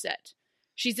so upset.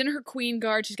 She's in her queen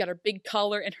guard. She's got her big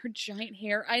collar and her giant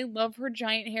hair. I love her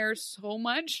giant hair so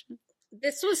much.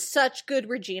 This was such good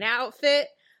Regina outfit.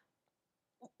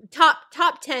 Top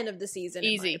 10 of the season,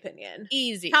 easy. In my opinion.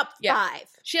 Easy. Top 5.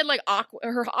 She had, like,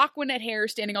 her Aquanet hair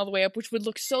standing all the way up, which would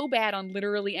look so bad on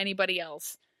literally anybody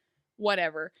else.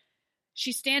 Whatever.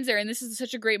 She stands there, and this is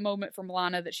such a great moment from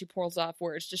Lana that she pulls off,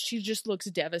 where it's just, she just looks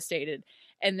devastated.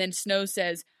 And then Snow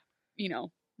says,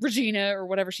 Regina, or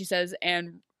whatever she says,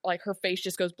 and, like, her face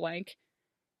just goes blank.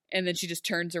 And then she just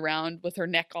turns around with her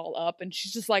neck all up and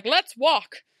she's just like, let's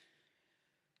walk.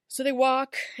 So they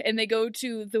walk and they go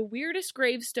to the weirdest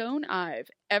gravestone I've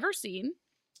ever seen.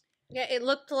 Yeah, it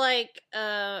looked like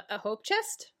a hope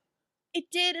chest. It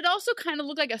did. It also kind of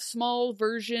looked like a small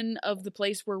version of the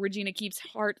place where Regina keeps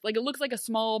heart. Like, it looks like a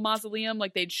small mausoleum,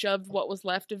 like they'd shoved what was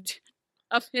left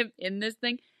of him in this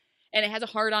thing. And it has a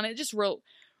heart on it. Just real,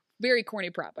 very corny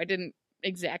prop. I didn't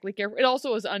exactly care. It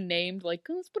also was unnamed. Like,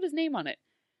 oh, let's put his name on it.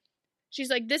 She's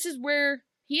like, this is where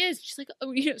he is. She's like,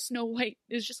 oh, Snow White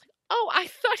is just like, oh, I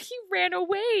thought he ran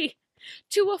away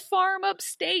to a farm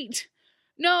upstate.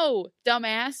 No,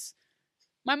 dumbass.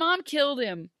 My mom killed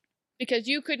him because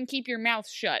you couldn't keep your mouth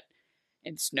shut.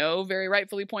 And Snow very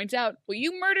rightfully points out, well,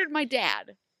 you murdered my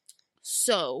dad.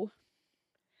 So,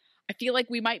 I feel like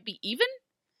we might be even?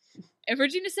 And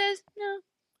Regina says, no,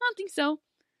 I don't think so.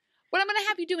 What I'm going to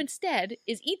have you do instead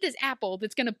is eat this apple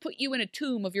that's going to put you in a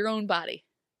tomb of your own body.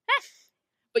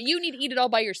 But you need to eat it all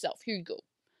by yourself. Here you go.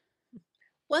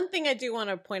 One thing I do want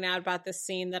to point out about this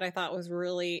scene that I thought was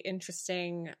really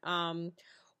interesting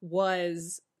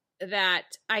was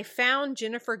that I found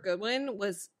Ginnifer Goodwin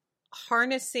was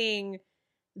harnessing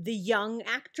the young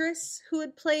actress who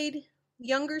had played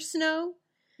younger Snow.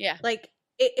 Yeah. Like,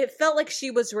 it felt like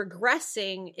she was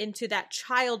regressing into that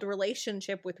child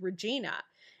relationship with Regina.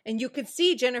 And you could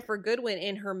see Ginnifer Goodwin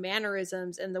in her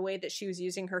mannerisms and the way that she was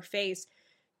using her face.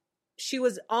 She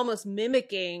was almost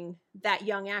mimicking that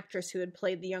young actress who had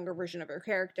played the younger version of her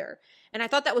character. And I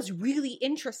thought that was really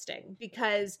interesting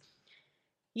because,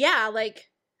 yeah, like,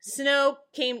 Snow's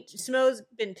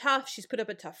been tough. She's put up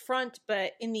a tough front,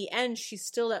 but in the end, she's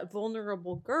still that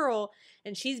vulnerable girl,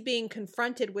 and she's being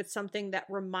confronted with something that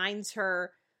reminds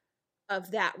her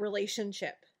of that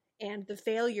relationship and the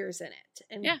failures in it,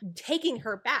 and taking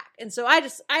her back. And so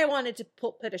I wanted to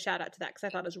put a shout out to that because I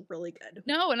thought it was really good.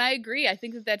 No, and I agree. I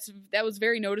think that was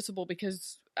very noticeable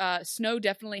because Snow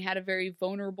definitely had a very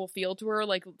vulnerable feel to her,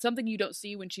 like something you don't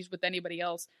see when she's with anybody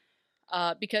else.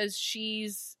 Because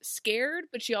she's scared,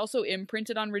 but she also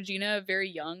imprinted on Regina very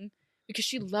young because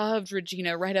she loved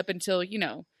Regina right up until,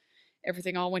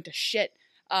 everything all went to shit.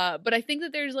 But I think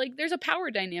that there's a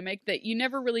power dynamic that you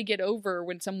never really get over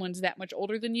when someone's that much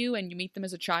older than you and you meet them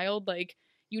as a child. Like,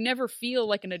 you never feel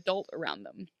like an adult around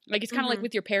them. Like, it's kind of like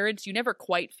with your parents, you never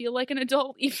quite feel like an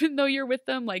adult, even though you're with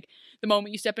them. Like, the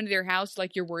moment you step into their house,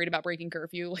 like, you're worried about breaking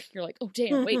curfew. Like, you're like, oh,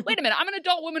 damn, wait a minute. I'm an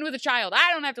adult woman with a child.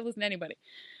 I don't have to listen to anybody.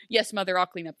 Yes, mother, I'll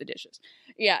clean up the dishes.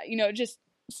 Yeah, just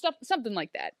stuff, something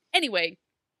like that. Anyway,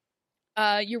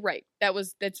 you're right.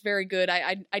 That's very good.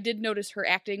 I did notice her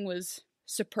acting was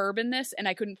superb in this, and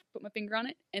I couldn't put my finger on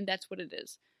it, and that's what it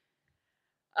is.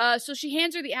 So she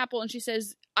hands her the apple, and she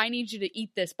says, I need you to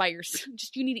eat this by yourself.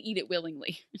 You need to eat it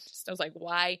willingly. I was like,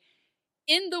 why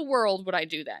in the world would I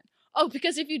do that? Oh,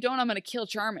 because if you don't, I'm going to kill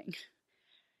Charming.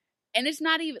 And it's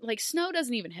not even, like, Snow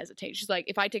doesn't even hesitate. She's like,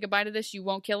 if I take a bite of this, you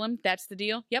won't kill him? That's the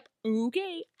deal? Yep.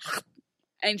 Okay.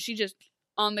 And she just,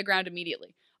 on the ground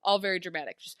immediately. All very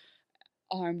dramatic. Just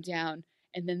arm down.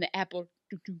 And then the apple,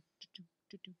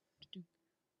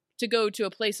 to go to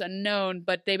a place unknown.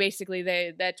 But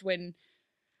that's when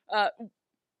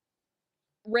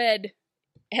Red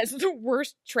has the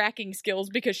worst tracking skills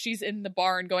because she's in the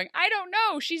barn going, I don't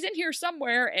know, she's in here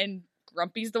somewhere. And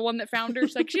Grumpy's the one that found her.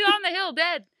 She's like, she's on the hill,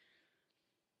 dead.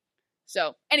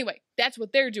 So, anyway, that's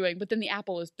what they're doing. But then the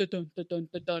apple is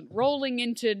dun-dun-dun-dun-dun, rolling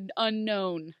into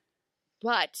unknown.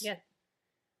 But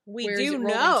we do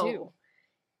know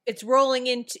it's rolling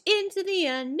into the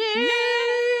unknown.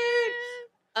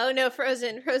 Oh no,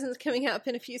 Frozen! Frozen's coming up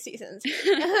in a few seasons.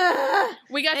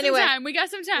 We got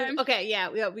some time. Okay, yeah,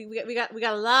 we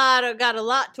got a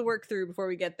lot to work through before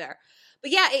we get there.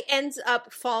 But yeah, it ends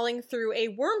up falling through a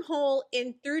wormhole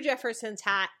through Jefferson's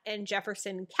hat, and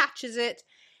Jefferson catches it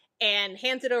and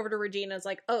hands it over to Regina. Is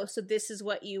like, oh, so this is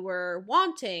what you were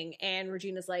wanting. And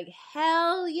Regina's like,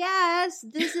 hell yes,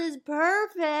 this is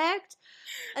perfect.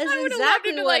 That's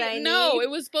exactly what I need. No, it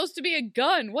was supposed to be a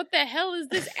gun. What the hell is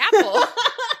this apple?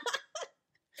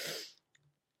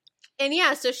 And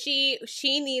yeah, so she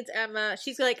needs Emma.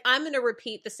 She's like, I'm going to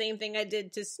repeat the same thing I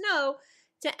did to Snow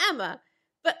to Emma.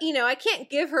 But, I can't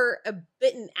give her a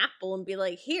bitten apple and be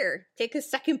like, here, take a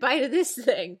second bite of this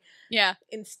thing. Yeah.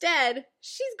 Instead,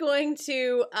 she's going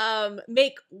to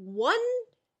make one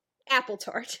apple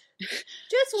tart.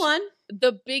 Just one.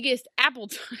 The biggest apple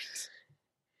tart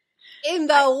in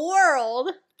the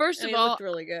world. First of all, it looked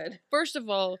really good. First of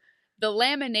all, the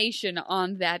lamination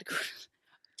on that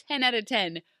 10 out of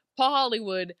 10. Paul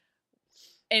Hollywood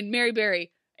and Mary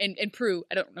Berry and Prue.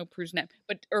 I don't know Prue's name,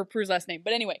 or Prue's last name.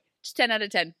 But anyway, just 10 out of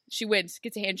 10. She wins,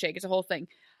 gets a handshake. It's a whole thing.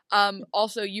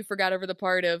 Also, you forgot over the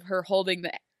part of her holding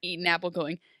the eaten apple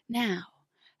going, now,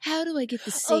 how do I get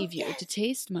the savior to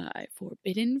taste my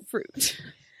forbidden fruit?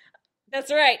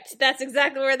 That's right. That's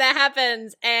exactly where that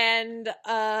happens. And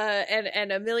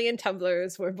a million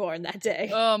tumblers were born that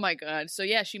day. Oh my god. So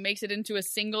yeah, she makes it into a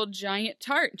single giant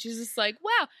tart. She's just like,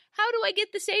 wow, how do I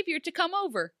get the savior to come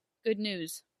over? Good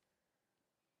news.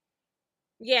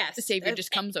 Yes. The savior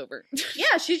just comes over.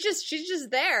 Yeah, she's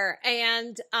just there.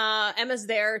 And Emma's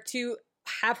there to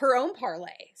have her own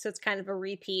parlay. So it's kind of a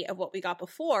repeat of what we got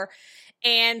before.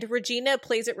 And Regina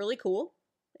plays it really cool.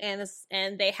 And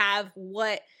they have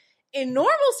what in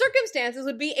normal circumstances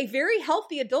would be a very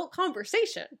healthy adult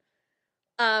conversation.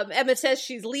 Emma says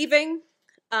she's leaving,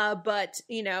 but,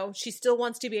 you know, she still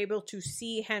wants to be able to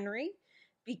see Henry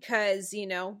because, you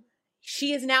know,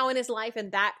 she is now in his life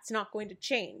and that's not going to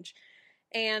change.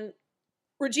 And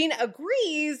Regina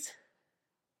agrees,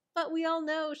 but we all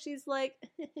know she's like,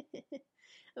 I'm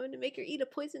going to make her eat a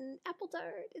poison apple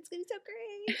tart. It's going to be so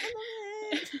great. I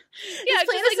love it. Yeah, this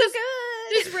plan is so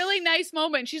good. This really nice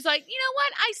moment. She's like, you know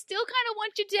what? I still kind of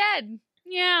want you dead.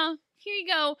 Yeah, here you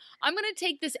go. I'm going to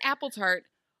take this apple tart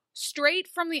straight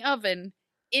from the oven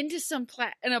into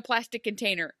in a plastic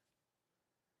container.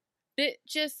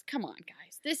 Just, come on,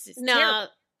 guys. This is terrible.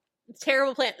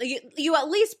 Terrible plan. You at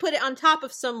least put it on top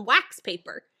of some wax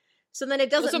paper, so then it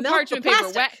doesn't melt parchment the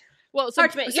plastic. Paper.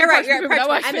 Parchment. You're right.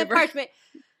 Parchment. I meant parchment.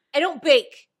 I don't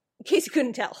bake, in case you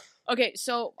couldn't tell. Okay,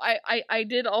 so I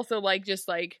did also like just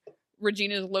like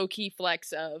Regina's low key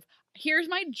flex of here's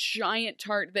my giant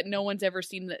tart that no one's ever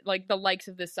seen that like the likes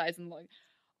of this size and like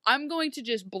I'm going to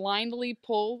just blindly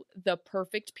pull the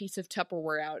perfect piece of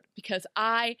Tupperware out because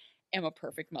I am a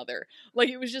perfect mother. Like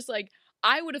it was just like.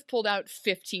 I would have pulled out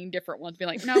 15 different ones, being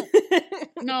like, no,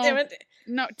 damn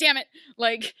it.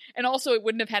 Like, and also it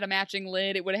wouldn't have had a matching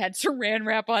lid. It would have had saran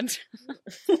wrap on. Just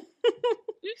put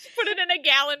it in a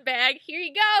gallon bag. Here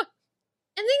you go. And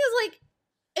the thing is, like,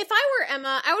 if I were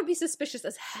Emma, I would be suspicious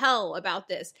as hell about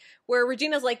this. Where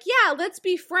Regina's like, yeah, let's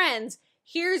be friends.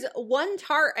 Here's one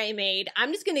tart I made.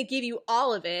 I'm just going to give you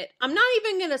all of it. I'm not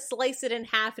even going to slice it in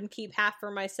half and keep half for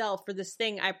myself for this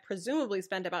thing I presumably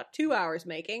spent about 2 hours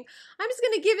making. I'm just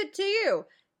going to give it to you.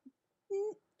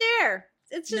 There.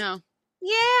 It's just... No.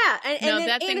 Yeah. And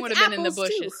that thing would have been in the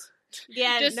bushes. Too.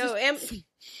 Yeah, just no.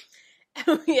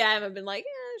 Yeah, Emma been like,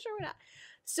 yeah, sure, why not?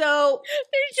 So...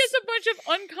 There's just a bunch of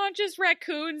unconscious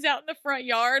raccoons out in the front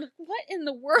yard. What in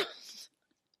the world?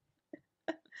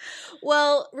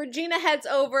 Well, Regina heads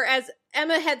over as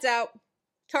Emma heads out,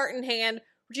 tart in hand.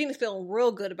 Regina's feeling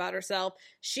real good about herself.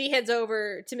 She heads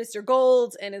over to Mr.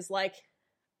 Gold's and is like,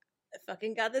 I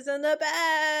fucking got this in the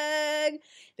bag.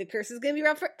 The curse is going to be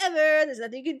around forever. There's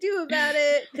nothing you can do about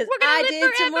it because I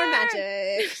did some more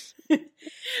magic.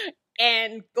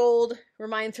 And Gold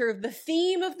reminds her of the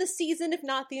theme of the season, if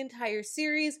not the entire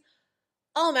series.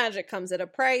 All magic comes at a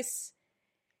price.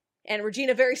 And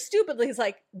Regina very stupidly is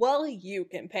like, well, you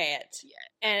can pay it.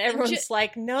 Yeah. And everyone's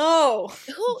like, no,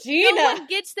 Gina. No one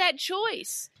gets that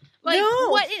choice. Like,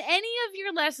 what in any of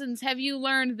your lessons have you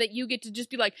learned that you get to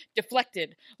just be like,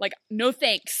 deflected? Like, no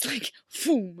thanks. Like,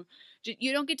 boom.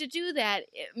 You don't get to do that.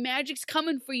 Magic's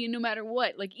coming for you no matter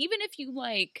what. Like, even if you,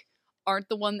 like, aren't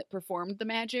the one that performed the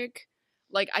magic,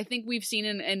 like, I think we've seen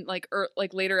in like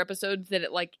later episodes that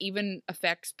it, like, even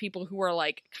affects people who are,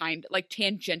 like,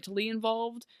 tangentially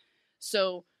involved.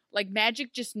 So, like,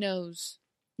 magic just knows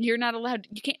you're not allowed.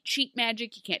 You can't cheat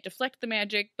magic. You can't deflect the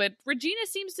magic. But Regina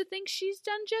seems to think she's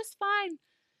done just fine.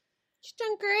 She's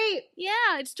done great.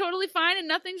 Yeah, it's totally fine and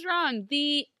nothing's wrong.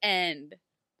 The end.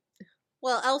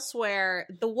 Well, elsewhere,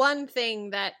 the one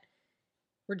thing that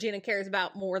Regina cares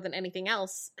about more than anything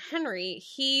else, Henry,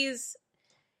 he's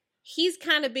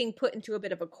kind of being put into a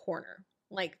bit of a corner.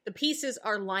 Like, the pieces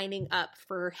are lining up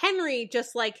for Henry,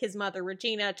 just like his mother,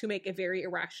 Regina, to make a very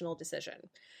irrational decision.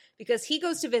 Because he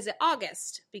goes to visit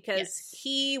August, because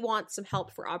he wants some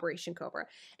help for Operation Cobra.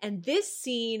 And this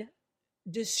scene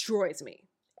destroys me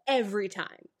every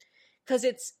time. Because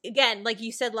it's, again, like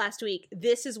you said last week,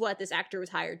 this is what this actor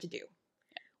was hired to do.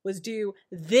 Was do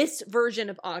this version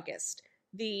of August.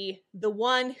 The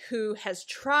one who has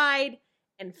tried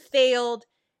and failed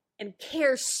and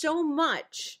cares so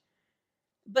much,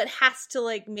 but has to,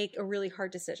 like, make a really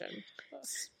hard decision.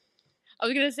 I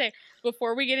was going to say,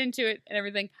 before we get into it and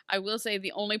everything, I will say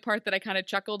the only part that I kind of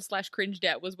chuckled / cringed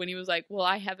at was when he was like, well,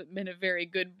 I haven't been a very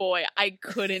good boy. I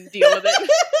couldn't deal with it.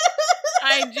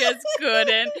 I just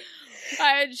couldn't.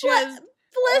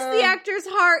 Bless the actor's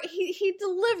heart. He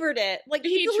delivered it. Like,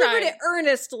 he delivered it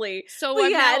earnestly. So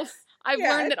I've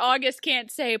learned that August can't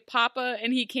say Papa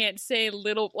and he can't say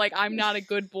little, like, I'm not a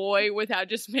good boy without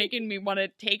just making me want to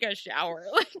take a shower.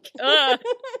 Like, ugh.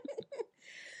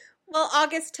 Well,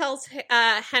 August tells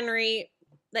Henry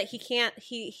that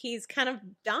he's kind of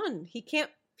done. He can't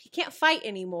fight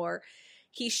anymore.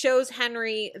 He shows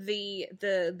Henry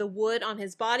the wood on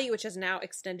his body, which is now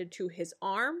extended to his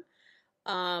arm.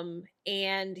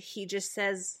 And he just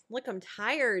says, look, I'm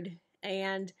tired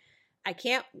and I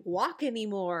can't walk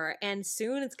anymore. And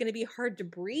soon it's going to be hard to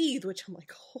breathe, which I'm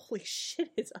like, holy shit,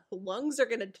 his lungs are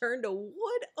going to turn to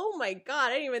wood. Oh my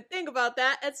God. I didn't even think about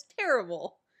that. That's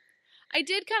terrible. I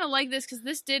did kind of like this because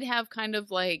this did have kind of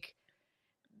like,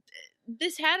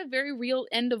 this had a very real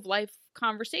end of life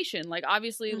conversation. Like,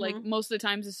 obviously, like, most of the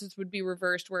times this would be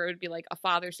reversed, where it would be like a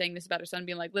father saying this about her son,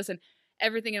 being like, listen,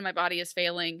 everything in my body is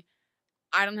failing.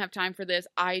 I don't have time for this.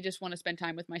 I just want to spend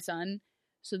time with my son.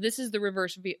 So this is the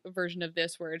reverse version of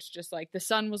this, where it's just like the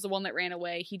son was the one that ran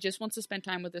away. He just wants to spend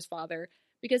time with his father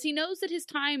because he knows that his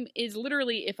time is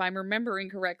literally, if I'm remembering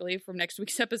correctly from next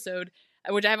week's episode,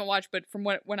 which I haven't watched, but from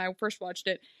when I first watched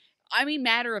it, I mean,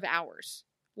 matter of hours.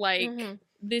 Like,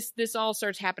 this all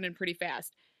starts happening pretty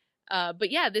fast. But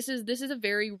yeah, this is a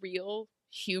very real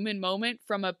human moment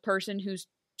from a person who's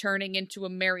turning into a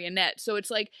marionette. So it's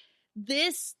like,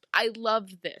 this, I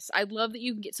loved this. I love that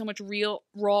you can get so much real,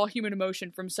 raw human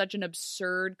emotion from such an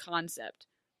absurd concept.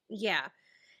 Yeah.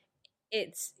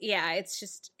 It's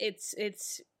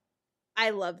I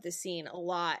love the scene a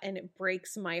lot, and it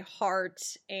breaks my heart,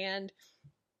 and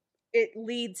it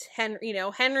leads Henry,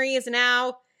 Henry is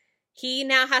now, he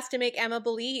now has to make Emma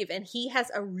believe, and he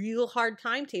has a real hard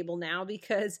timetable now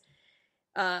because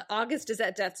August is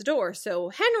at death's door. So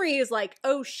Henry is like,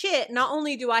 oh shit, not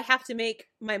only do I have to make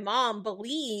my mom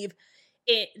believe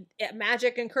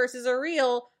magic and curses are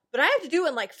real, but I have to do it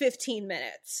in like 15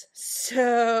 minutes.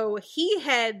 So he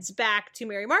heads back to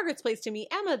Mary Margaret's place to meet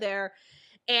Emma there,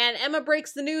 and Emma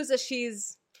breaks the news that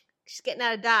she's getting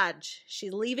out of Dodge.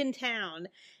 She's leaving town,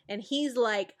 and he's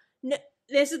like, no,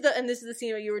 this is the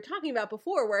scene that you were talking about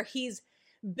before, where he's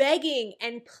begging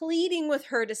and pleading with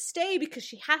her to stay because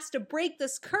she has to break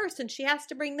this curse, and she has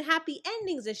to bring the happy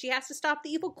endings, and she has to stop the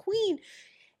evil queen,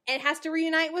 and has to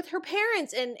reunite with her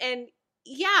parents. And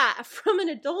yeah, from an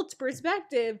adult's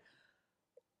perspective,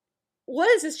 what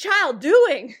is this child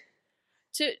doing?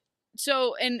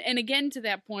 So again, to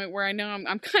that point where I know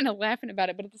I'm kind of laughing about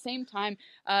it, but at the same time,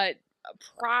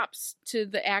 props to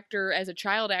the actor as a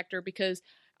child actor, because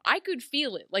I could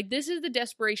feel it. Like, this is the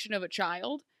desperation of a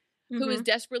child who is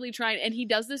desperately trying, and he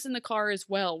does this in the car as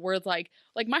well, where like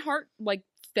my heart like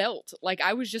felt like,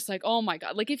 I was just like, oh my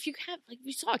God, like if you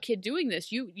saw a kid doing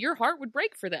this, your heart would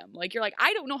break for them. Like, you're like,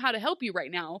 I don't know how to help you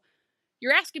right now.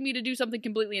 You're asking me to do something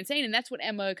completely insane. And that's what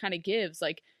Emma kind of gives.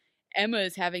 Like, Emma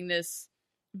is having this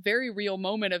very real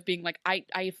moment of being like, I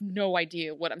have no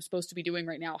idea what I'm supposed to be doing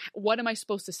right now. What am I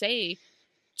supposed to say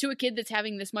to a kid that's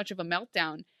having this much of a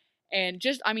meltdown? And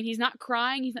just, I mean, he's not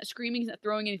crying, he's not screaming, he's not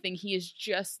throwing anything. He is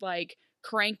just like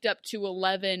cranked up to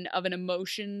 11 of an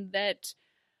emotion that,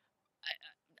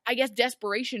 I guess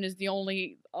desperation is the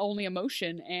only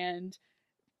emotion. And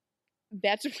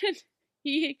that's when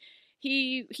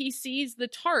he sees the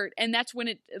tart, and that's when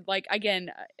it, like,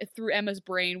 again, through Emma's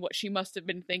brain, what she must have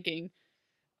been thinking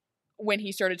when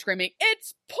he started screaming,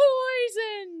 "It's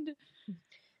poisoned!"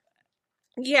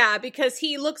 Yeah, because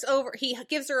he looks over, he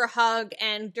gives her a hug,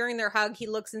 and during their hug, he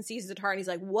looks and sees the tart, and he's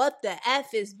like, what the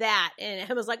F is that? And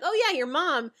Emma's like, oh yeah, your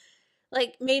mom,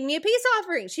 like, made me a peace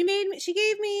offering. She gave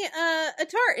me a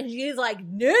tart. And she's like,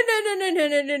 no.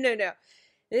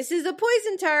 This is a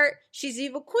poison tart. She's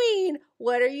evil queen.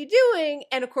 What are you doing?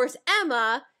 And of course,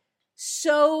 Emma,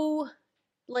 so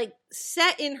like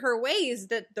set in her ways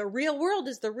that the real world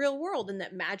is the real world and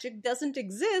that magic doesn't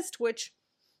exist, which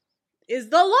is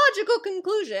the logical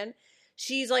conclusion.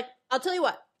 She's like, I'll tell you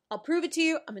what, I'll prove it to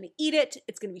you. I'm going to eat it.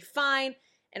 It's going to be fine.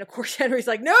 And of course, Henry's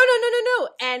like, no.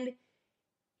 And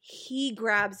he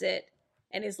grabs it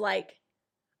and is like,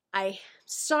 I'm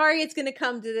sorry it's going to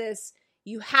come to this.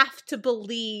 You have to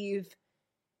believe.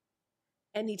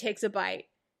 And he takes a bite.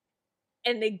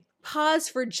 And they pause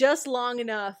for just long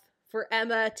enough for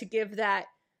Emma to give that,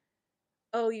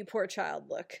 oh, you poor child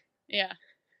look. Yeah.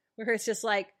 Where it's just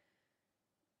like,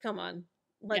 come on,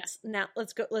 let's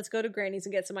go to Granny's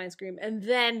and get some ice cream. And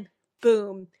then,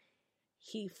 boom,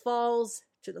 he falls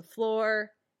to the floor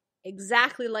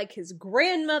exactly like his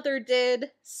grandmother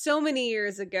did so many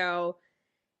years ago.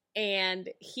 And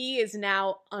he is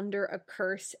now under a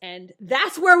curse. And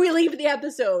that's where we leave the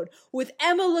episode, with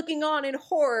Emma looking on in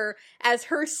horror as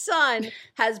her son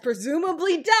has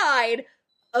presumably died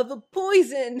of a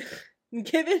poison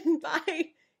given by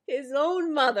His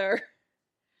own mother.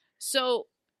 So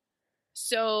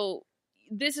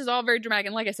this is all very dramatic,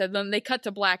 and like I said, then they cut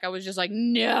to black. I was just like,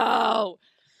 no.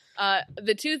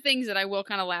 The two things that I will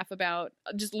kind of laugh about,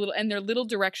 just little, and they're little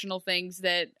directional things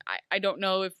that I don't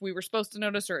know if we were supposed to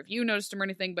notice or if you noticed them or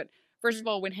anything. But first of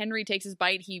all, when Henry takes his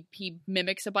bite, he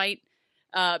mimics a bite,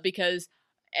 because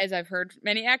as I've heard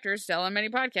many actors tell on many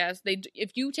podcasts,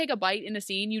 if you take a bite in a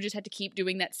scene, you just have to keep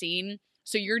doing that scene.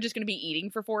 So you're just going to be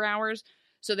eating for 4 hours.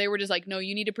 So they were just like, no,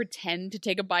 you need to pretend to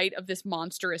take a bite of this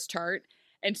monstrous tart.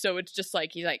 And so it's just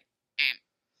like, he's like,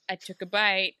 I took a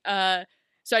bite.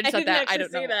 So I just thought that, I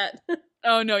don't know. That.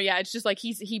 Oh no, yeah, it's just like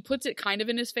he puts it kind of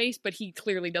in his face, but he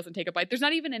clearly doesn't take a bite. There's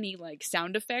not even any like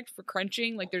sound effect for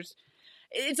crunching. Like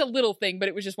it's a little thing, but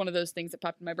it was just one of those things that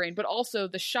popped in my brain. But also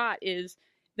the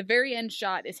very end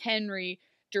shot is Henry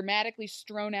dramatically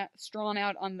strawn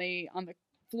out on the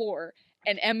floor,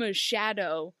 and Emma's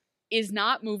shadow is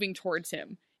not moving towards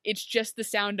him. It's just the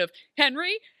sound of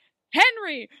Henry,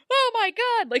 oh my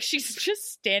god, like she's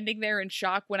just standing there in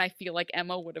shock when I feel like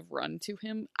Emma would have run to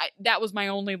him. That was my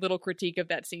only little critique of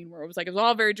that scene, where it was like, it was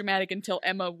all very dramatic until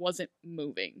Emma wasn't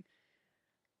moving.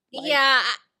 Yeah,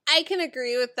 I can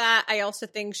agree with that. I also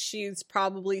think she's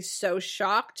probably so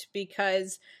shocked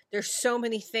because there's so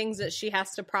many things that she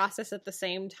has to process at the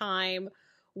same time.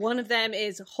 One of them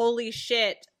is, holy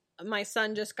shit, my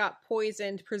son just got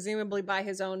poisoned, presumably by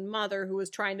his own mother who was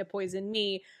trying to poison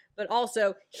me. But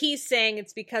also, he's saying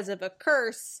it's because of a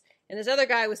curse, and this other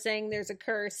guy was saying there's a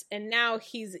curse, and now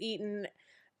he's eaten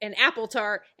an apple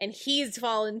tart, and he's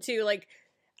fallen too. Like,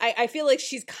 I feel like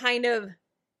she's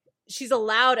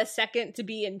allowed a second to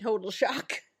be in total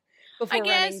shock before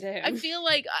running to him. I feel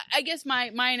like, I guess my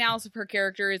analysis of her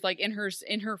character is like in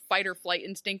her fight or flight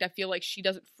instinct, I feel like she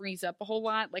doesn't freeze up a whole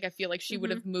lot. Like, I feel like she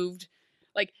would have moved,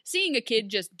 like, seeing a kid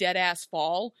just dead ass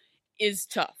fall is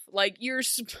tough. Like, you're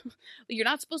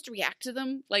not supposed to react to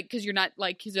them, like, because you're not,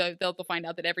 like, because they'll find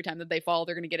out that every time that they fall,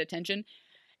 they're going to get attention.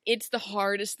 It's the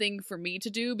hardest thing for me to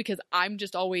do because I'm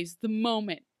just always, the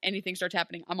moment anything starts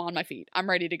happening, I'm on my feet. I'm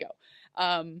ready to go.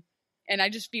 And I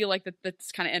just feel like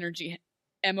that's kind of energy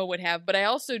Emma would have. But I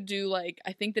also do, like,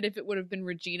 I think that if it would have been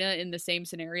Regina in the same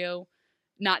scenario,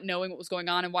 not knowing what was going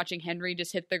on and watching Henry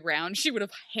just hit the ground, she would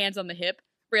have hands on the hip.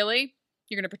 Really?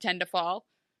 You're going to pretend to fall?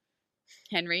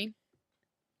 Henry?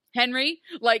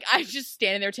 Like, I'm just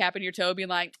standing there tapping your toe being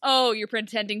like, oh, you're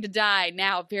pretending to die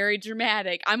now, very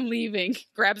dramatic, I'm leaving.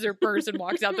 Grabs her purse and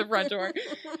walks out the front door.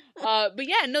 But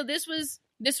yeah, no, this was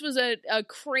a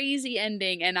crazy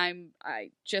ending, and I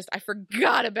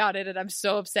forgot about it, and I'm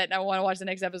so upset, and I want to watch the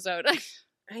next episode.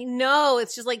 I know,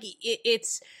 it's just like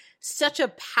it's such a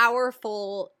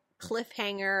powerful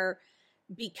cliffhanger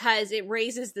because it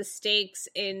raises the stakes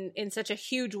in such a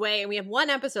huge way, and we have one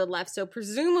episode left, so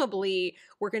presumably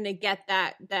we're going to get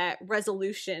that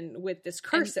resolution with this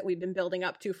curse that we've been building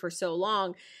up to for so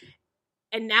long,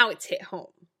 and now it's hit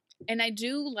home. And I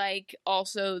do like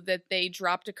also that they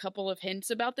dropped a couple of hints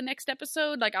about the next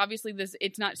episode. Like, obviously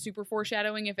it's not super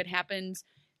foreshadowing if it happens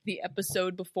the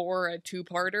episode before a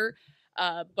two-parter,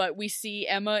 but we see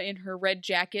Emma in her red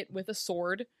jacket with a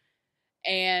sword.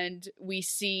 And we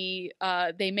see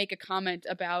they make a comment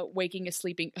about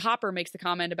Hopper makes the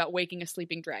comment about waking a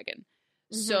sleeping dragon.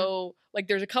 Mm-hmm. So, like,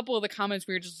 there's a couple of the comments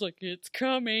where you're just like, it's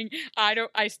coming.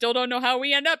 I still don't know how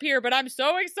we end up here, but I'm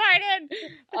so excited.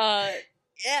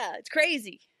 Yeah, it's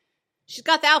crazy. She's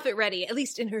got the outfit ready, at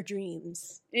least in her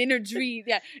dreams. In her dream,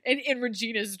 yeah. In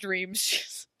Regina's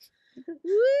dreams.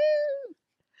 Woo!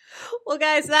 Well,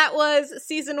 guys, that was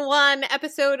season 1,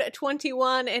 episode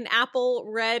 21, An Apple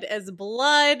Red as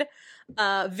Blood.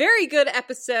 Very good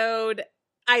episode.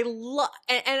 I love,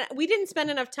 and we didn't spend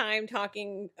enough time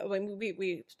talking.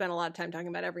 We spent a lot of time talking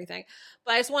about everything,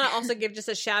 but I just want to also give just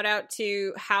a shout out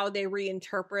to how they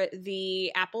reinterpret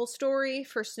the apple story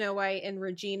for Snow White and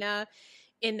Regina,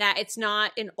 in that it's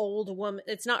not an old woman.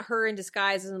 It's not her in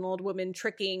disguise as an old woman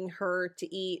tricking her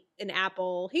to eat an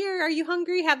apple. Here, are you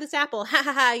hungry? Have this apple. Ha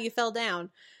ha ha! You fell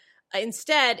down.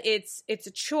 Instead, it's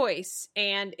a choice,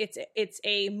 and it's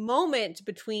a moment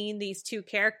between these two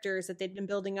characters that they've been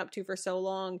building up to for so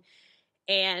long,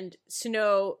 and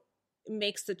Snow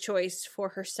makes the choice for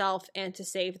herself and to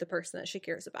save the person that she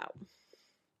cares about.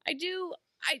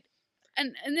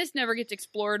 And this never gets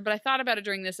explored, but I thought about it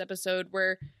during this episode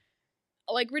where,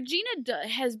 like, Regina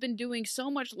has been doing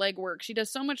so much legwork. She does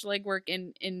so much legwork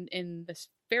in this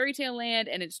fairy tale land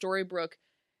and in Storybrooke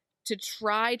to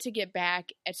try to get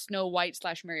back at Snow White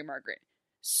 / Mary Margaret.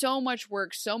 So much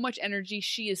work, so much energy,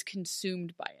 she is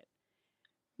consumed by it.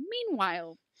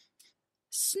 Meanwhile,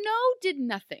 Snow did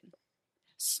nothing.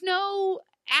 Snow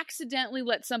accidentally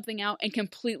let something out and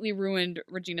completely ruined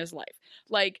Regina's life.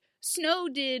 Like, Snow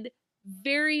did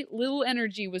very little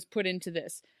energy was put into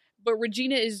this, but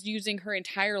Regina is using her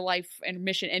entire life and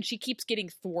mission, and she keeps getting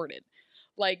thwarted.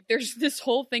 Like, there's this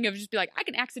whole thing of just be like, I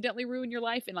can accidentally ruin your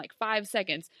life in like 5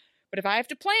 seconds, but if I have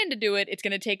to plan to do it, it's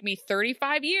going to take me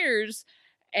 35 years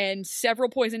and several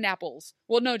poisoned apples.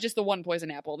 Well, no, just the one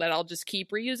poison apple that I'll just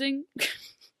keep reusing.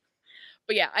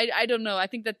 But yeah, I don't know. I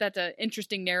think that's an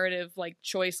interesting narrative, like,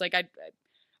 choice. Like, I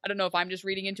don't know if I'm just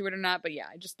reading into it or not, but yeah,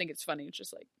 I just think it's funny. It's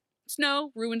just like,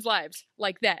 Snow ruins lives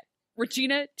like that.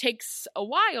 Regina takes a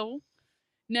while,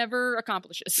 never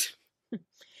accomplishes.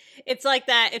 It's like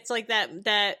that. It's like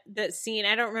that scene.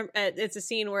 I don't remember. It's a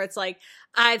scene where it's like,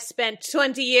 I've spent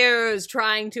 20 years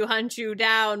trying to hunt you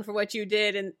down for what you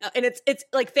did, and it's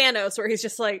like Thanos, where he's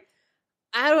just like,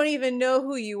 I don't even know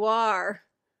who you are.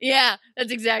 Yeah,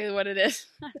 that's exactly what it is.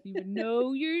 I don't even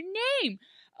know your name.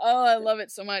 Oh, I love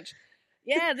it so much.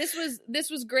 Yeah, this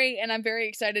was great, and I'm very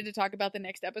excited to talk about the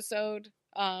next episode.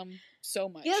 So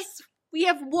much. Yes, we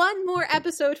have one more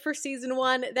episode for season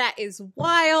 1 that is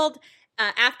wild.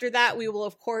 After that, we will,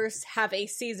 of course, have a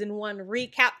season 1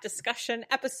 recap discussion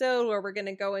episode where we're going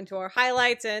to go into our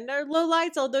highlights and our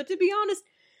lowlights. Although, to be honest,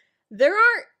 there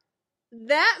aren't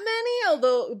that many.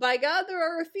 Although, by God, there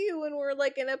are a few, and we're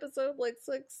like in episode like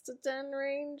 6 to 10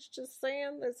 range. Just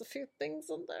saying, there's a few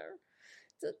things in there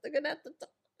that they're going to have to talk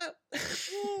about.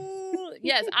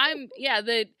 Yes,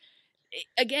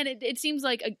 again, it seems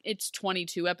like it's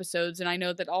 22 episodes, and I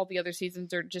know that all the other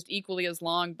seasons are just equally as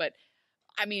long, but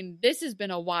I mean, this has been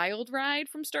a wild ride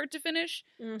from start to finish.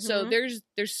 Mm-hmm. So there's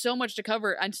so much to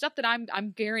cover, and stuff that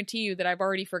I'm guarantee you that I've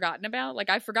already forgotten about. Like,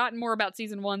 I've forgotten more about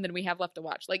season 1 than we have left to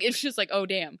watch. Like, it's just like, oh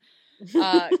damn,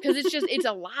 because it's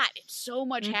a lot. It's so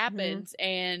much happens,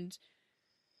 and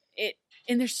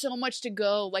there's so much to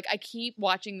go. Like, I keep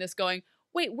watching this, going,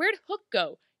 wait, where'd Hook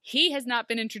go? He has not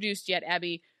been introduced yet.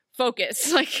 Abby,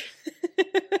 focus. Like.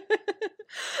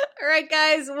 All right,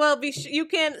 guys. Well, you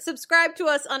can subscribe to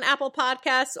us on Apple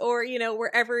Podcasts or,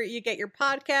 wherever you get your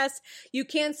podcasts. You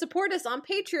can support us on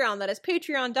Patreon. That is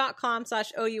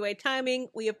patreon.com/OUA timing.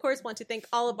 We, of course, want to thank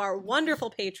all of our wonderful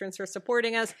patrons for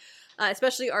supporting us,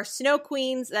 especially our Snow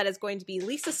Queens. That is going to be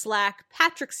Lisa Slack,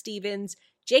 Patrick Stevens,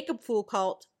 Jacob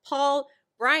Foolcult, Paul,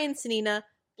 Brian Sanina,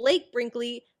 Blake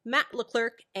Brinkley, Matt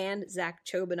Leclerc, and Zach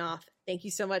Chobanoff. Thank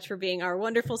you so much for being our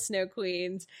wonderful Snow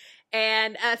Queens.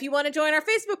 And if you want to join our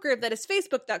Facebook group, that is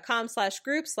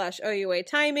facebook.com/group/OUA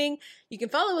timing. You can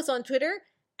follow us on Twitter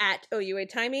at OUA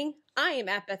timing. I am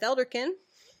at Beth Elderkin.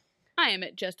 I am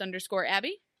at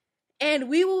 _Abby. And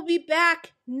we will be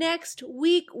back next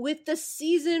week with the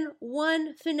season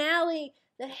 1 finale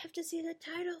that I have to see the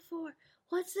title for.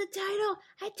 What's the title?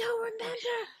 I don't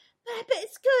remember, but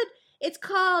it's good. It's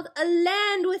called A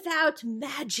Land Without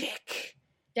Magic.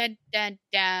 Dun, dun,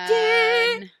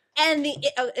 dun. And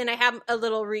I have a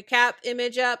little recap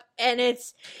image up, and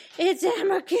it's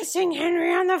Emma kissing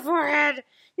Henry on the forehead.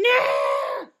 No!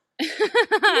 No,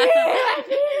 my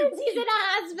feelings. He's in a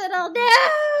hospital.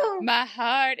 No! My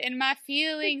heart and my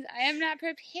feelings. I am not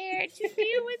prepared to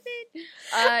deal with it.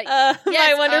 Yes,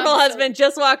 my wonderful husband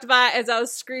just walked by as I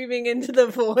was screaming into the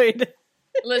void.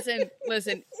 Listen.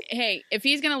 Hey, if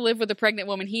he's going to live with a pregnant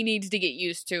woman, he needs to get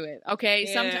used to it, okay?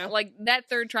 Yeah. Sometimes, like, that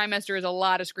 3rd trimester is a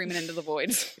lot of screaming into the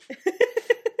void. All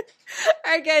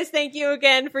right, guys, thank you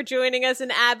again for joining us.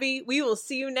 And Abby, we will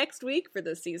see you next week for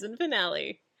the season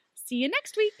finale. See you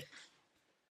next week.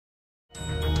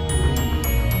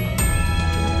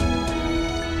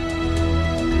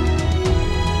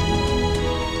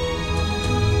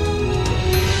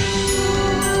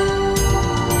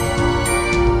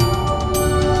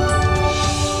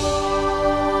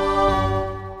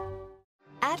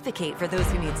 Advocate for those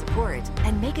who need support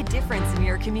and make a difference in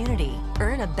your community.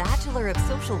 Earn a Bachelor of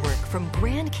Social Work from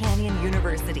Grand Canyon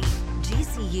University.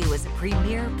 GCU is a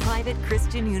premier private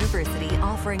Christian university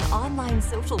offering online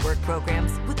social work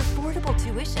programs with affordable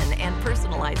tuition and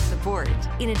personalized support.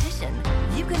 In addition,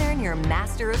 you can earn your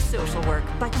Master of Social Work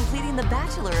by completing the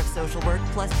Bachelor of Social Work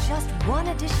plus just 1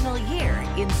 additional year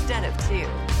instead of 2.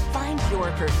 Find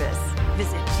your purpose.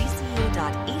 Visit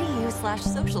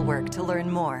gcu.edu/socialwork to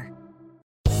learn more.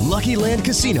 Lucky Land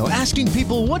Casino, asking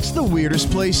people, what's the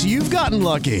weirdest place you've gotten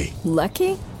lucky?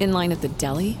 Lucky? In line at the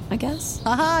deli, I guess?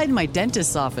 Aha, in my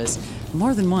dentist's office.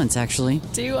 More than once, actually.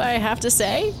 Do I have to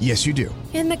say? Yes, you do.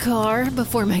 In the car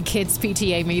before my kids'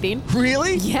 PTA meeting.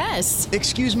 Really? Yes.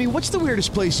 Excuse me, what's the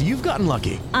weirdest place you've gotten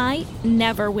lucky? I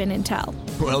never win and tell.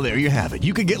 Well, there you have it.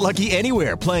 You can get lucky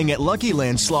anywhere, playing at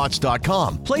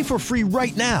LuckyLandSlots.com. Play for free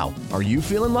right now. Are you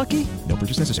feeling lucky? No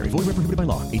purchase necessary. Void where prohibited by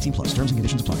law. 18+. Terms and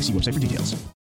conditions apply. See website for details.